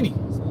same penny.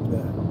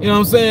 You know what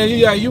I'm saying?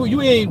 Yeah,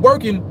 you ain't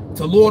working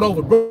to lord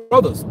over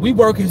brothers. We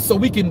working so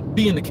we can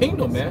be in the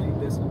kingdom,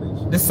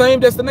 man. The same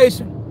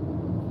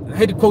destination. I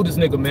hate to quote this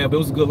nigga, man, but it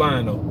was a good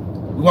line though.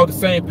 We walked the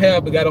same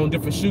path but got on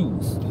different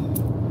shoes.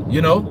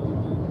 You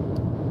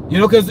know? You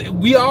know, because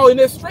we all in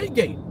that straight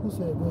gate. Who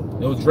said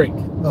that? It was Drake.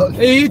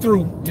 Okay. He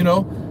threw, you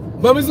know.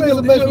 But it's a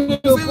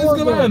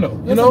good line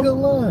though. You know? That's a good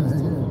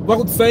line.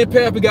 Walked the same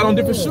path but got on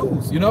different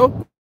shoes, you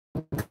know?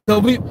 So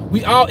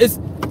we all, it's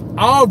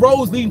all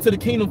roads leading to the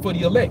kingdom for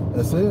the elect.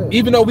 That's it.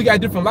 Even though we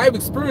got different life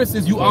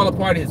experiences, you all a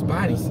part of His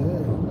body. That's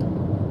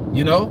it.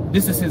 You know,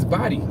 this is His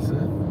body.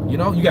 You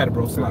know, you got it,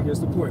 bro. So here's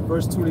the point.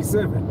 Verse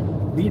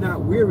 27. Be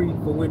not weary,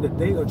 for when the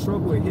day of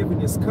trouble and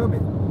heaviness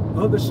cometh,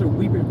 others shall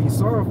weep and be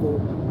sorrowful,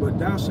 but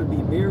thou shalt be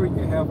merry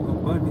and have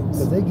abundance.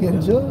 Because they get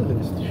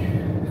judged.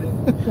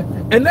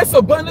 And that's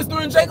abundance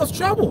during Jacob's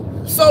trouble.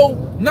 So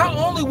not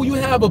only will you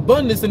have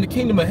abundance in the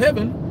kingdom of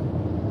heaven,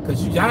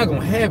 because y'all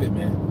gonna have it,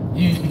 man.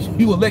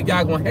 You elect,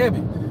 y'all gonna have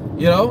it,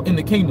 you know, in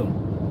the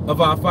kingdom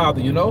of our Father,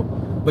 you know.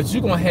 But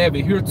you're gonna have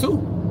it here too.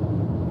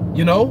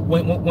 You know,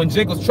 when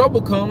Jacob's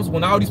trouble comes,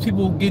 when all these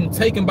people getting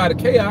taken by the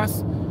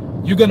chaos,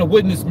 you're gonna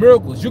witness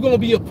miracles. You're gonna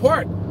be a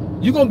part.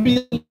 You're gonna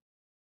be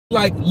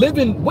like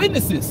living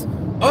witnesses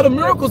of the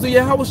miracles of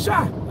Yahweh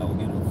Shai. I will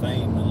get a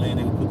fame and land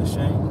they will put to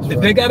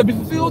shame. They gotta be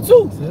fulfilled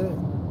too. That's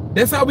it.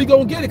 That's how we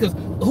gonna get it. Because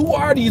who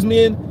are these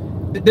men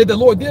that the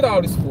Lord did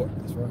all this for?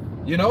 That's right.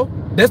 You know,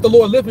 that's the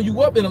Lord lifting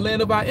you up in the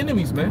land of our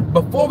enemies, man.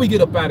 Before we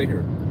get up out of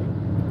here,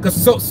 because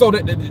so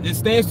that it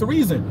stands to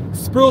reason,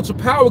 spiritual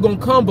power gonna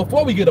come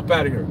before we get up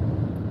out of here.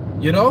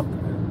 You know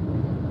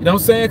what I'm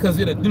saying? Because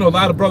you know, a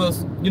lot of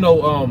brothers, you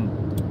know,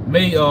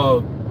 may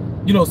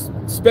you know,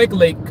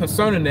 speculate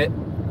concerning that.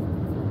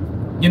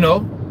 You know,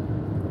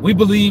 we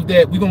believe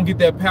that we're gonna get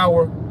that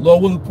power.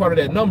 Lord willing, part of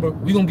that number.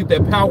 We're gonna get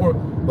that power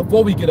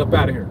before we get up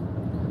out of here,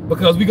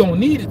 because we're gonna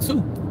need it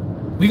too.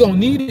 We're gonna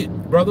need it,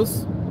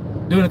 brothers,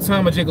 during the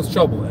time of Jacob's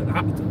trouble. And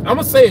I'm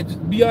gonna say it,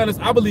 just be honest,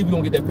 I believe we're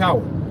gonna get that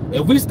power.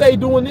 If we stay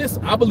doing this,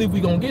 I believe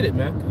we're gonna get it,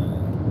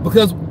 man.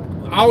 Because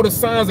all the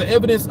signs and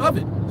evidence of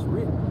it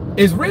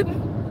is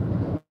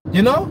written,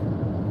 you know?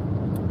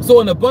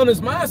 So an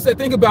abundance mindset,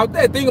 think about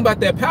that. Think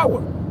about that power.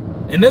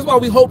 And that's why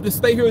we hope to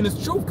stay here in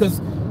this truth, because,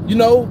 you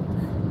know,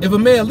 if a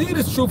man lead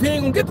this truth, he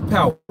ain't gonna get the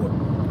power,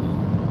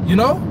 you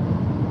know?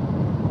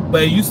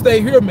 But you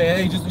stay here,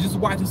 man, just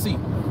watch and see.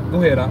 Go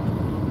ahead, Al.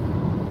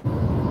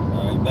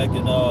 Back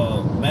in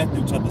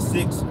Matthew chapter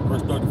 6,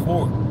 verse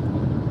 34.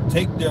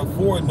 Take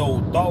therefore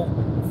no thought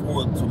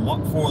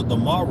for the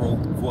morrow,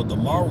 for the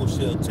morrow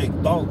shall take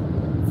thought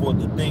for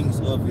the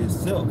things of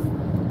itself.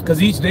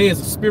 Because each day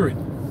is a spirit.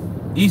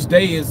 Each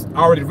day is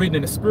already written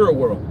in the spirit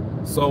world.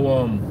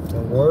 So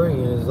and worrying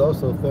is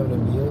also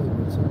feminine behavior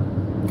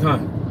too.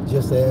 Kind.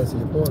 Just to answer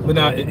your point. But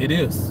now it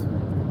is.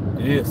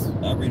 It is.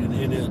 I read it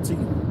in the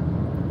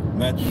NLT.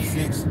 Matthew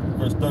 6,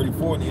 verse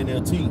 34 in the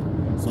NLT.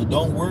 So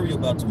don't worry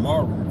about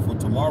tomorrow, for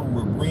tomorrow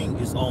will bring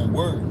its own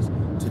worries.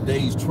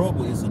 Today's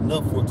trouble is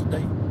enough for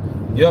today.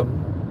 Yep.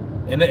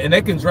 And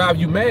that can drive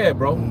you mad,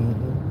 bro.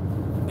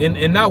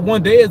 And not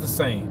one day is the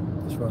same.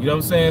 Right. You know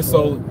what I'm saying? That's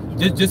so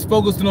right. just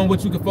focusing on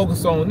what you can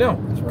focus on now.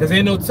 Because right.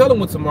 Ain't no telling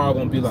what tomorrow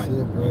gonna be like.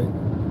 Right.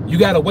 You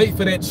got to wait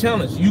for that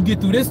challenge. You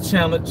get through this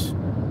challenge,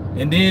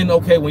 and then,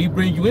 okay, when he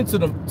bring you into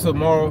them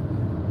tomorrow,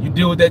 you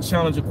deal with that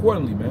challenge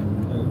accordingly,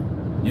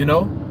 man. You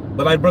know?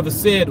 But like brother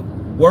said,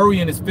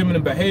 worrying is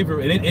feminine behavior,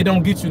 and it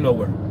don't get you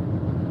nowhere.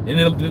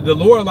 And the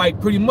Lord, like,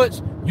 pretty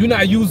much, you're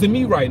not using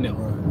me right now.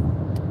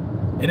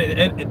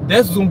 And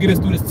that's what's going to get us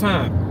through this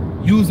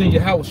time, using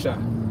Yahawashi.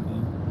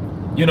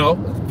 You know,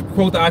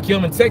 quote the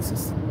Akim in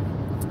Texas,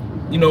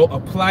 you know,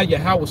 apply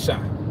Yahawashi.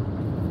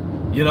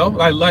 You know,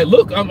 like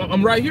look,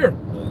 I'm right here.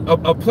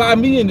 Apply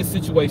me in this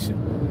situation.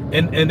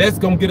 And that's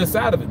going to get us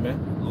out of it, man.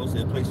 Lord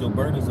said, place your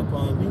burdens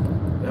upon me.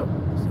 Yep.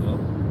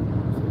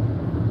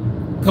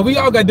 Because we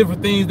all got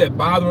different things that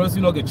bother us,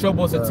 you know, get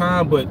trouble us at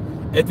times, but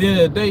at the end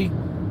of the day,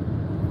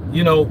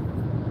 you know,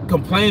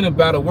 complaining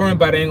about it, worrying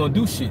about it ain't going to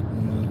do shit.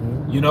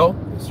 You know?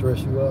 It stress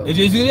you out. It's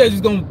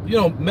just going to, you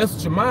know, mess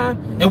with your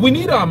mind. And we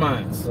need our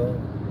minds.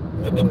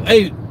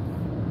 Hey,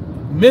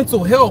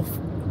 mental health,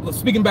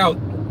 speaking about,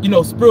 you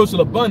know,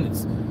 spiritual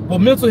abundance, well,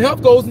 mental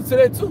health goes into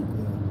that too.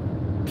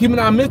 Keeping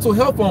our mental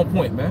health on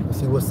point, man.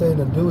 See, what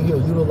Satan do here,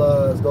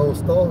 utilize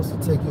those thoughts to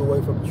take you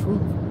away from the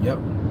truth. Yep.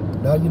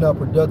 Now you're not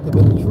productive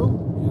in the truth.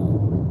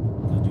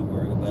 Because you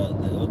worry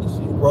about that other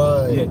shit.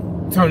 Right.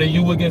 Yeah. Turning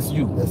you against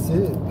you. That's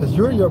it. Because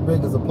you're your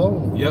biggest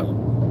opponent. Yep.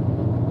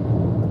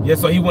 Yeah,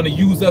 so he want to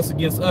use us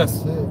against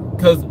us.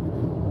 Because,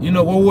 you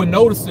know, what we're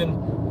noticing,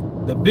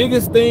 the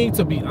biggest thing,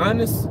 to be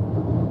honest,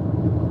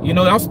 you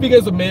know, I'll speak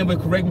as a man,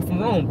 but correct me if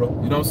I'm wrong, bro.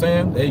 You know what I'm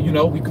saying? Hey, you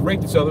know, we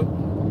correct each other.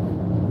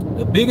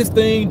 The biggest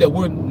thing that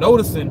we're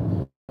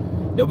noticing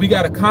that we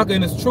got to conquer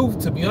in this truth,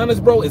 to be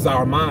honest, bro, is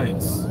our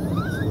minds.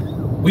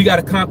 We got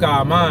to conquer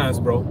our minds,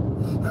 bro.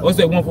 What's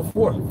that, 1 for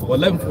 4? Or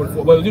 11 for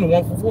 4? Well, you know,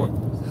 1 for 4.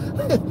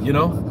 You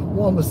know?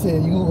 Woman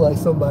said you look like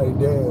somebody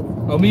dead.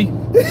 Oh, me?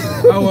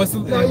 Oh, what's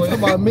you talking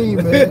about me,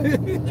 man.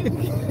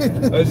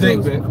 Jake,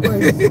 man.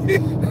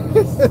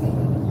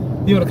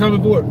 You on the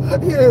comment board?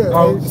 Yeah.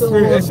 Oh,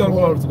 that's Sean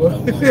Waters.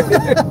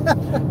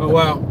 Oh,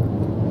 wow.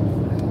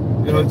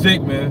 You know,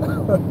 Jake, man.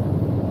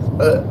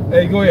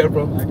 Hey, go ahead,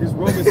 bro. Like this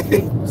Romans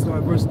 8,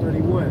 start verse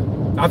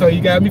 31. I thought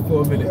you got me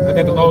for a minute. I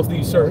got the long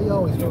sleeve shirt. He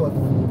always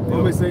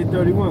Romans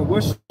 8:31.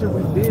 What should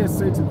we then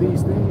say to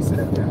these things?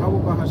 That how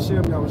about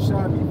Hashem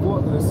Yahushua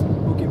before us,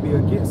 who can be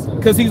against us?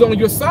 Because he's on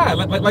your side.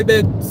 Like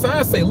that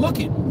sign say, look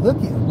it. Look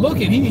it. Look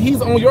it.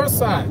 He's on your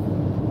side.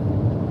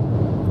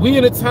 We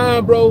in a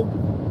time, bro,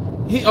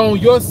 he on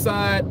your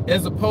side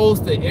as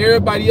opposed to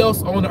everybody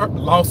else on the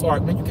lost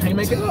ark. Man, you can't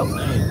make it up.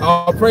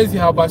 All praise you,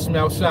 how about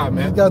Yahushua,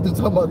 man. You got to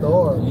talk about the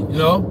ark. You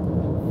know,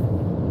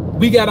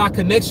 we got our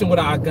connection with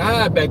our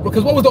God back.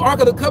 Because what was the Ark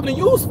of the Covenant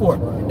used for?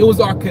 It was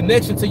our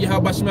connection to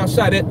Yahweh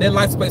Shai. That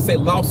license plate say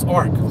lost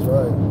ark. That's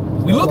right.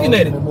 We looking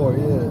at it. Anymore,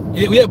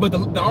 yeah, but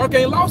the ark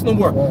ain't lost no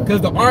more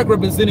because the ark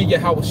represented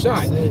Yahweh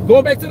Shai.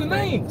 Going back to the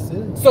name.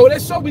 So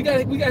that show we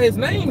got his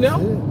name now,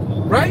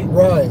 right?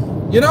 Right.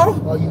 You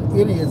know? All you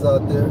idiots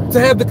out there. To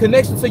have the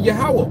connection to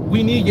Yahweh,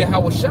 we need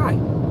Yahweh Shai. You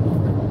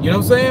know what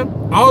I'm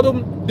saying? All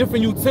them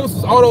different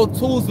utensils, all those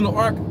tools in the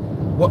ark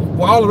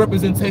were all a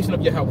representation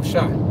of Yahweh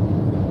Shai.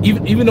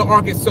 Even the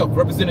ark itself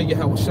represented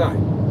Yahweh Shai,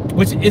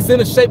 which is in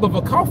the shape of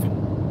a coffin.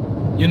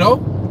 You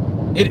know,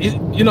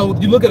 you know,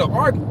 you look at an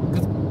ark,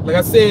 because like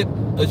I said,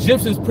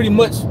 Egyptians pretty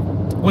much,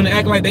 when they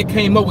act like they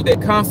came up with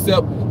that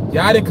concept,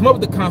 yeah, I didn't come up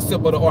with the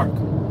concept of the ark.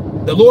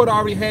 The Lord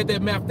already had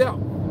that mapped out.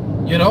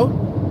 You know,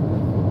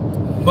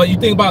 but you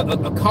think about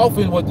a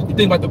coffin, what you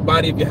think about the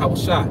body of Yahweh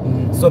Shai.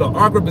 So the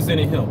ark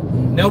represented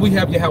him. Now we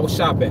have Yahweh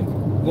Shai back.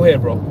 Go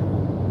ahead, bro.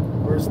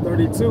 Verse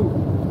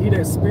 32. He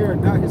that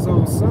spared not his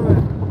own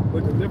son,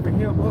 but delivered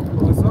him up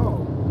for us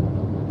all,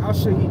 how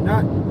should he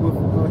not with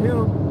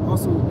him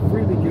also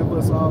freely give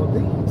us all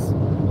these?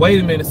 Wait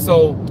a minute.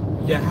 So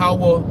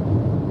Yahweh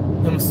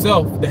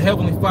himself, the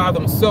Heavenly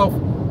Father himself,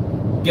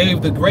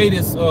 gave the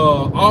greatest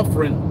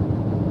offering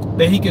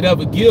that he could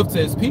ever give to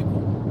his people,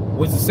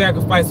 was the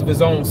sacrifice of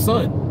his own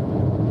son.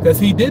 Because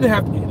he didn't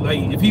have to, like,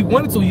 if he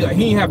wanted to, he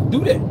didn't have to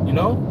do that, you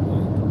know?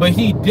 But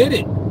he did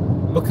it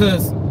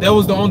because that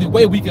was the only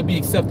way we could be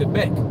accepted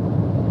back.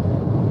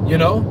 You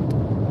know?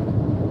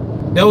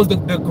 That was the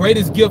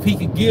greatest gift he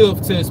could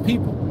give to his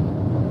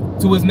people,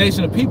 to his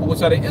nation of people,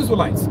 which are the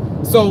Israelites.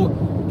 So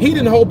he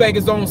didn't hold back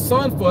his own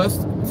son for us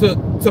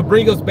to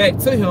bring us back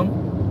to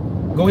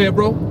him. Go ahead,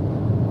 bro.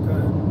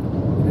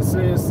 Okay. It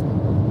says,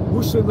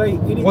 who should lay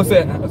anything? What's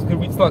that? Could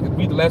we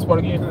read the last part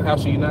again? Okay. How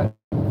should he not?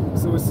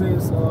 So it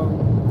says,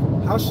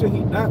 how should he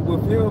not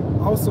with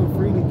him also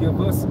freely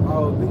give us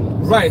all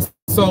these? Right.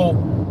 So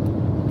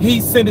he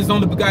sent his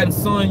only begotten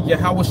son,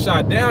 Yahweh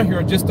Shai, down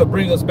here just to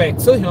bring us back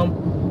to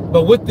him.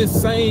 But with this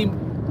same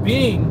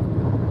being,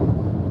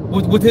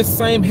 with his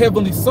same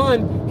heavenly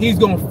son, he's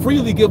going to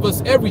freely give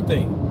us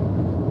everything.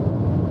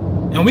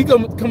 And we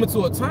come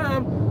into a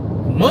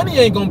time, money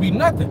ain't going to be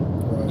nothing.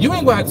 You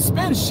ain't going to have to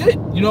spend shit.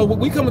 You know,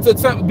 we come into a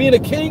time being a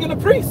king and a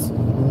priest.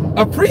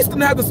 A priest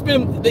didn't have to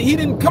spend, he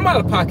didn't come out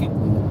of pocket.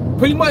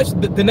 Pretty much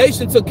the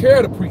nation took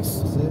care of the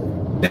priests.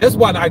 That's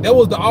why that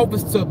was the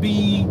office to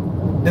be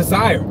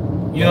desired.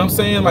 You know what I'm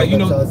saying? Like, you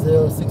know,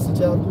 Isaiah 60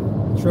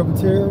 chapter,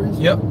 tributaries.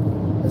 Yep.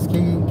 as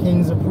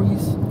kings and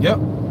priests. Yep.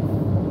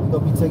 We're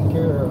gonna be taken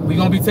care of. We're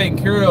gonna be taken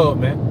care of,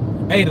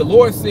 man. Hey, the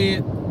Lord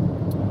said,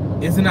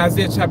 it's in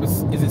Isaiah chapter,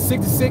 is it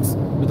 66?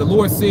 But the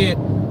Lord said,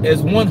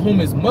 as one whom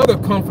his mother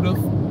comforteth,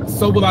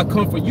 so will I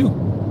comfort you.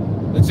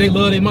 The J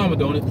love their mama,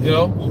 don't it? You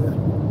know?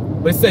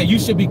 Yeah. But say you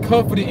should be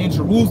comforted in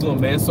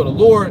Jerusalem, man. So the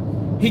Lord,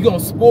 he gonna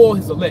spoil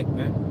his elect,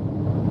 man.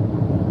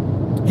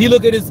 He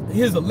look at his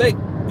elect,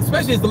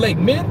 especially his elect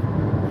men.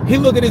 He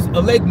look at his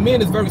elect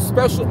men as very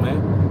special,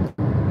 man.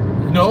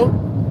 You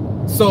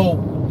know? So,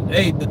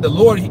 hey, the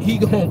Lord, he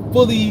gonna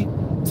fully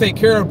take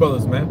care of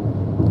brothers, man.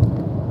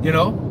 You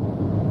know?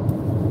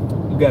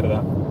 You got it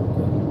out.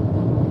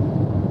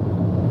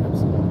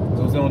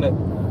 Goes on that.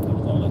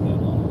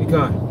 Be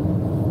kind.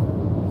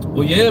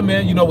 Well, yeah,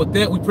 man. You know, with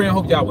that, we pray and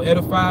hope y'all will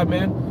edify,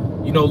 man.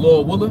 You know,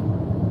 Lord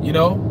willing. You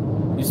know,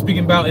 you're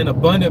speaking about an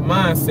abundant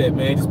mindset,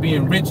 man. Just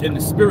being rich in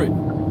the spirit.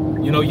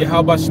 You know,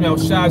 Yahweh Shemel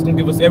Shai is gonna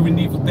give us every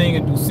needful thing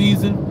in due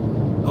season.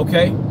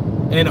 Okay?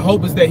 And the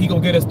hope is that he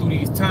gonna get us through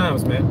these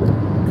times, man.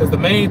 Because the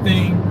main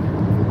thing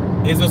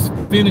is us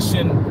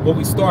finishing what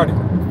we started,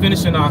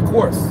 finishing our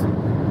course.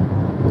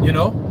 You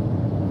know?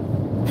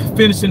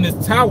 Finishing this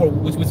tower,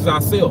 which is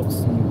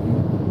ourselves.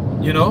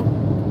 You know?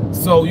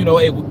 So, you know,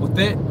 hey, with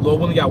that, Lord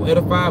willing, y'all will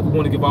edify. We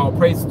want to give all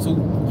praise to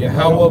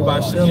Yahweh,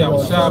 by Hashem,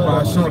 Yahweh Shai, by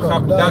Hashem,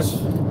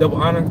 Kakadash, double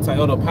honor to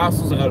elder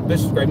apostles and elder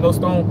bishops, great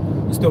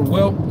millstone. You still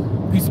well.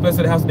 Peace and blessing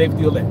to the house of David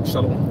the elect.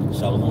 Shalom.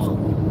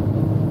 Shalom.